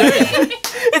 Oh, you're fucked too.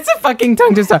 It's a fucking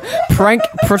tongue twister. Prank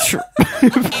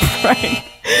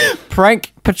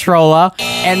patroller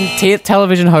and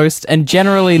television host and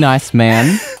generally nice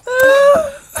man.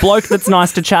 Bloke that's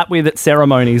nice to chat with at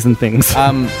ceremonies and things.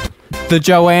 The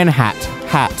Joanne hat.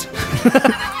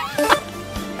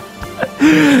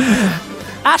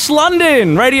 Ash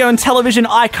London, radio and television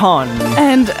icon.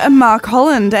 And Mark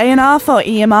Holland, A&R for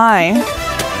EMI.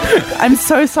 I'm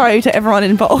so sorry to everyone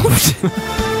involved.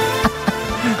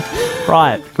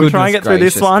 Right, we'll try and get through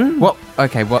this one. What?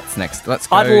 Okay, what's next? Let's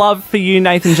go. I'd love for you,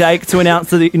 Nathan Jake, to announce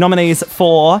the nominees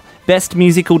for Best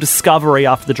Musical Discovery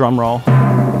after the drum roll.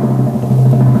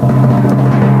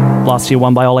 last year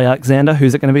won by Ollie Alexander.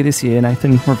 Who's it going to be this year?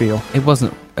 Nathan, reveal. It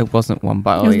wasn't one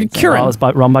by It was Ollie. Kieran. It was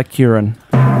run by Kieran.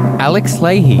 Alex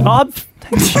Leahy. Oh,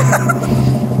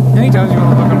 Anytime you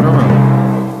want to fucking drum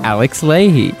roll. Alex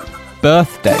Leahy.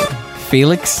 Birthday.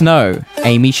 Felix Snow.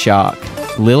 Amy Shark.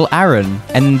 Lil Aaron.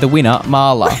 And the winner,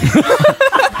 Marla.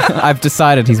 I've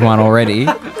decided he's won already.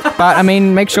 But, I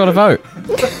mean, make sure to vote.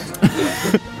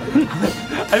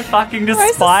 I fucking Where's the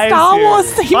despise Star you. Wars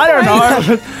theme I don't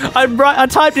know. I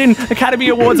typed in Academy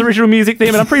Awards original music theme,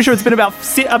 and I'm pretty sure it's been about.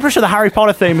 I'm pretty sure the Harry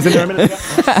Potter theme was in there a minute ago.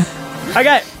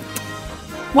 Okay.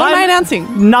 What am I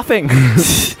announcing? Nothing.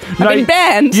 I've been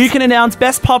banned. You can announce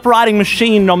Best Pop Writing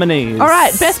Machine nominees. All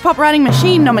right, Best Pop Writing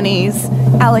Machine nominees,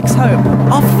 Alex Hope.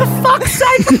 Oh, for fuck's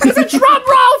sake, there's a drum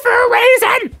roll for a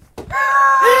reason!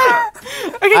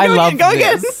 Okay, I go love again, go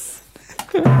again. this.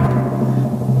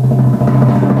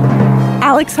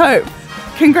 Alex Hope.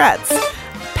 Congrats.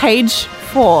 Page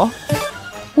 4.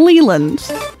 Leland.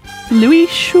 Louis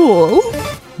Schul.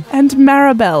 And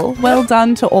Maribel. Well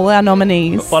done to all our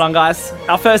nominees. Well done, guys.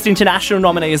 Our first international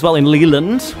nominee as well in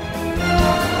Leland.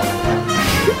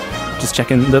 Just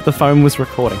checking that the phone was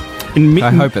recording. I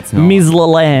hope it's not.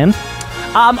 Misla-land.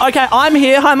 Okay, I'm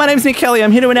here. Hi, my name's Nick Kelly.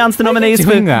 I'm here to announce the nominees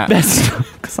for that? Best...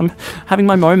 Because I'm having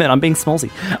my moment. I'm being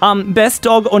smallsy. Best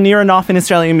Dog or Near Enough in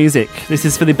Australian music. This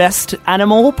is for the Best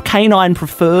Animal, Canine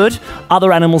Preferred,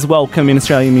 Other Animals Welcome in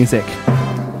Australian music.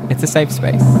 It's a safe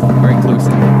space. Very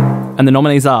inclusive. And the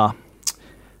nominees are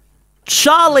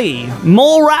Charlie,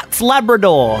 Mallrats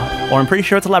Labrador, or I'm pretty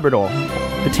sure it's a Labrador.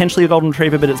 Potentially a Golden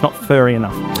Retriever, but it's not furry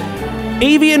enough.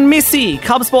 Evie and Missy,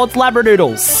 Cub Sports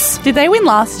Labradoodles. Did they win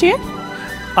last year?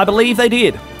 I believe they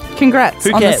did. Congrats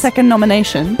Who on the cares? second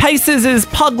nomination. Pacers'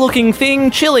 pug-looking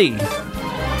thing, Chili.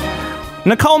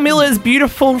 Nicole Miller's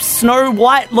beautiful snow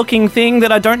white-looking thing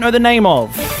that I don't know the name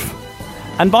of.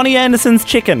 And Bonnie Anderson's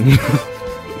chicken.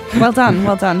 Well done,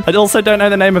 well done. I also don't know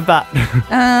the name of that.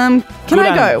 Can Good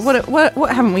I go? animals.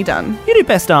 What haven't we done? You do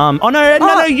Best Arm. Oh,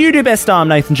 no, you do Best Arm,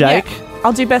 Nathan Jake. Yeah,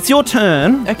 I'll do Best... It's your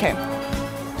turn. Okay.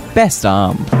 Best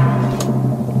Arm.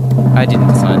 I didn't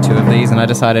decide two of these, and I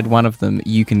decided one of them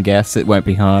you can guess. It won't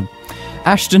be hard.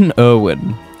 Ashton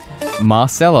Irwin.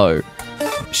 Marcelo.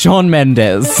 Shawn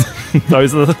Mendes.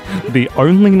 Those are the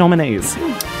only nominees.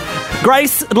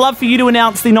 Grace, I'd love for you to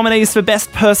announce the nominees for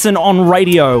Best Person on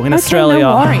Radio in Australia.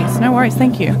 No worries,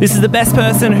 thank you. This is the best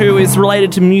person who is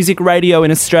related to music radio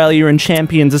in Australia and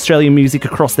champions Australian music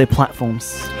across their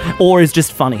platforms. Or is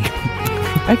just funny.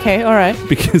 Okay, all right.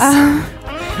 Because...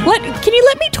 can you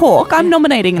let me talk? I'm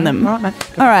nominating them. All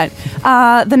right, All right.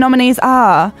 The nominees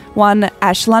are 1.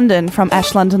 Ash London from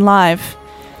Ash London Live.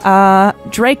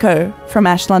 Draco from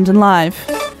Ash London Live.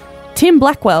 Tim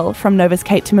Blackwell from Nova's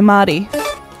Kate Timimadi.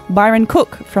 Byron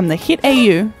Cook from the Hit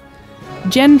AU.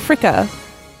 Jen Fricker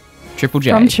Triple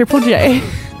J. from Triple J.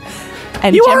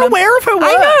 And You Gemma- are aware of her work.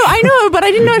 I know, but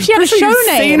I didn't know if she had a Pretty sure show you've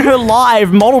name. seen her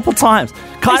live multiple times.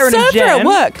 Kyron and served her Jen. at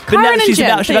work. But now Kyron and she's Jen,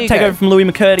 about there to you take go. over from Louis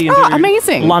McCurdy and do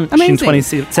amazing. lunch amazing. in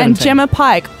 2017. And Gemma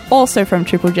Pike, also from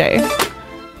Triple J.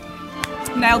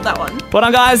 Nailed that one. Well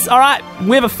done, guys. All right,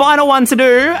 we have a final one to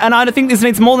do, and I think this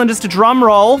needs more than just a drum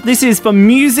roll. This is for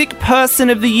Music Person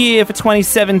of the Year for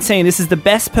 2017. This is the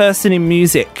best person in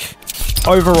music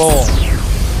overall.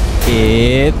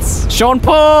 It's Sean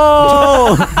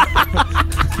Paul!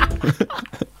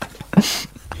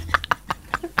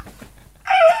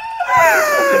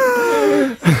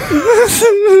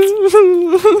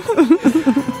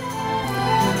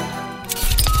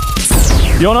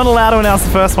 You're not allowed to announce the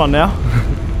first one now.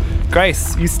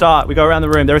 Grace, you start. We go around the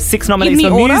room. There are 6 nominees In the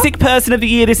for order? Music Person of the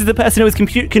Year. This is the person who has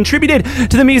contributed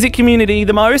to the music community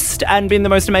the most and been the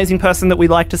most amazing person that we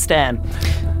like to stan.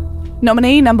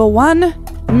 Nominee number 1,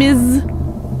 Ms.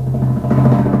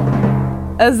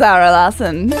 Azara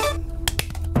Larson.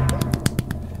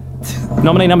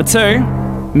 Nominee number 2,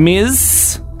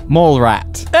 Ms.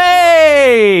 Mallrat.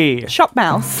 Hey! Shop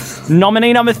Mouse.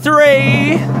 Nominee number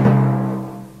 3,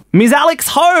 Ms. Alex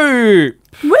Hope.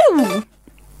 Woo!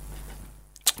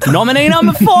 Nominee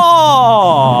number 4,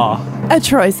 A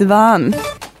Troye Sivan.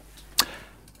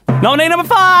 nominee number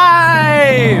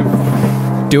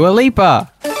 5, Dua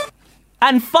Lipa.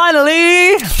 and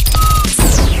finally,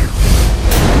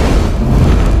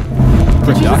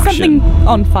 Did you have something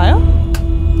on fire?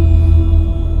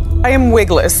 I am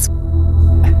wigless.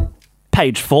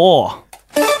 page 4.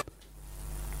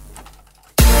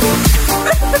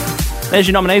 There's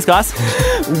your nominees, guys.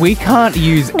 We can't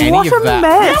use any What of a that.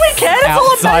 mess. Yeah, we can. It's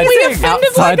all outside, amazing.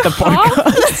 outside the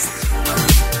podcast.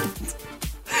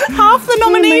 Half the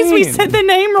nominees we said their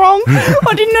name wrong.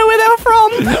 I didn't know where they were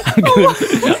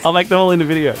from. I'll make them all into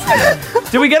videos.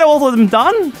 Did we get all of them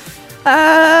done?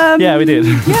 Yeah, we did.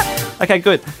 Yep. Okay,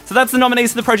 good. So that's the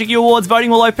nominees for the Project U Awards.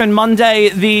 Voting will open Monday,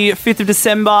 the 5th of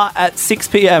December at 6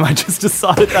 p.m. I just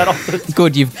decided that off the...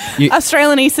 Good, you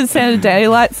Australian Eastern Standard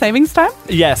Daylight Savings Time?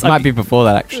 Yes. It might be before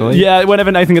that, actually. Yeah,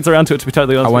 whenever Nathan gets around to it, to be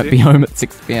totally honest I won't with be you. home at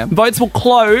 6 p.m. Votes will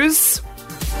close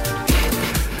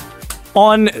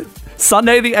on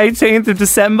Sunday, the 18th of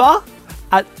December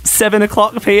at 7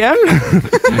 o'clock p.m.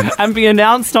 and be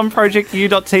announced on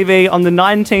projectu.tv on the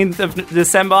 19th of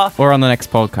December. Or on the next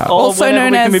podcast. Or Also whenever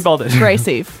known we can as be bothered. Grace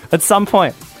Eve. At some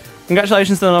point.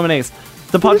 Congratulations to the nominees.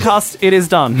 The podcast, it is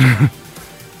done.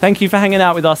 Thank you for hanging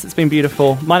out with us. It's been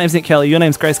beautiful. My name's Nick Kelly. Your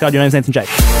name's Grace Guard. Your name's Nathan Jake.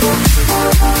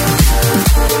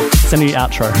 Send me your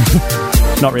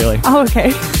outro. Not really. Oh,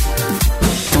 okay.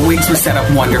 The wigs were set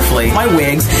up wonderfully. My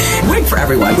wigs. Wig for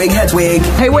everyone. Wig heads wig.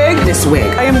 Hey wig, this wig.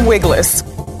 I am wigless.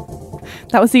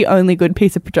 That was the only good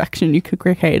piece of projection you could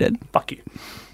create. Fuck you.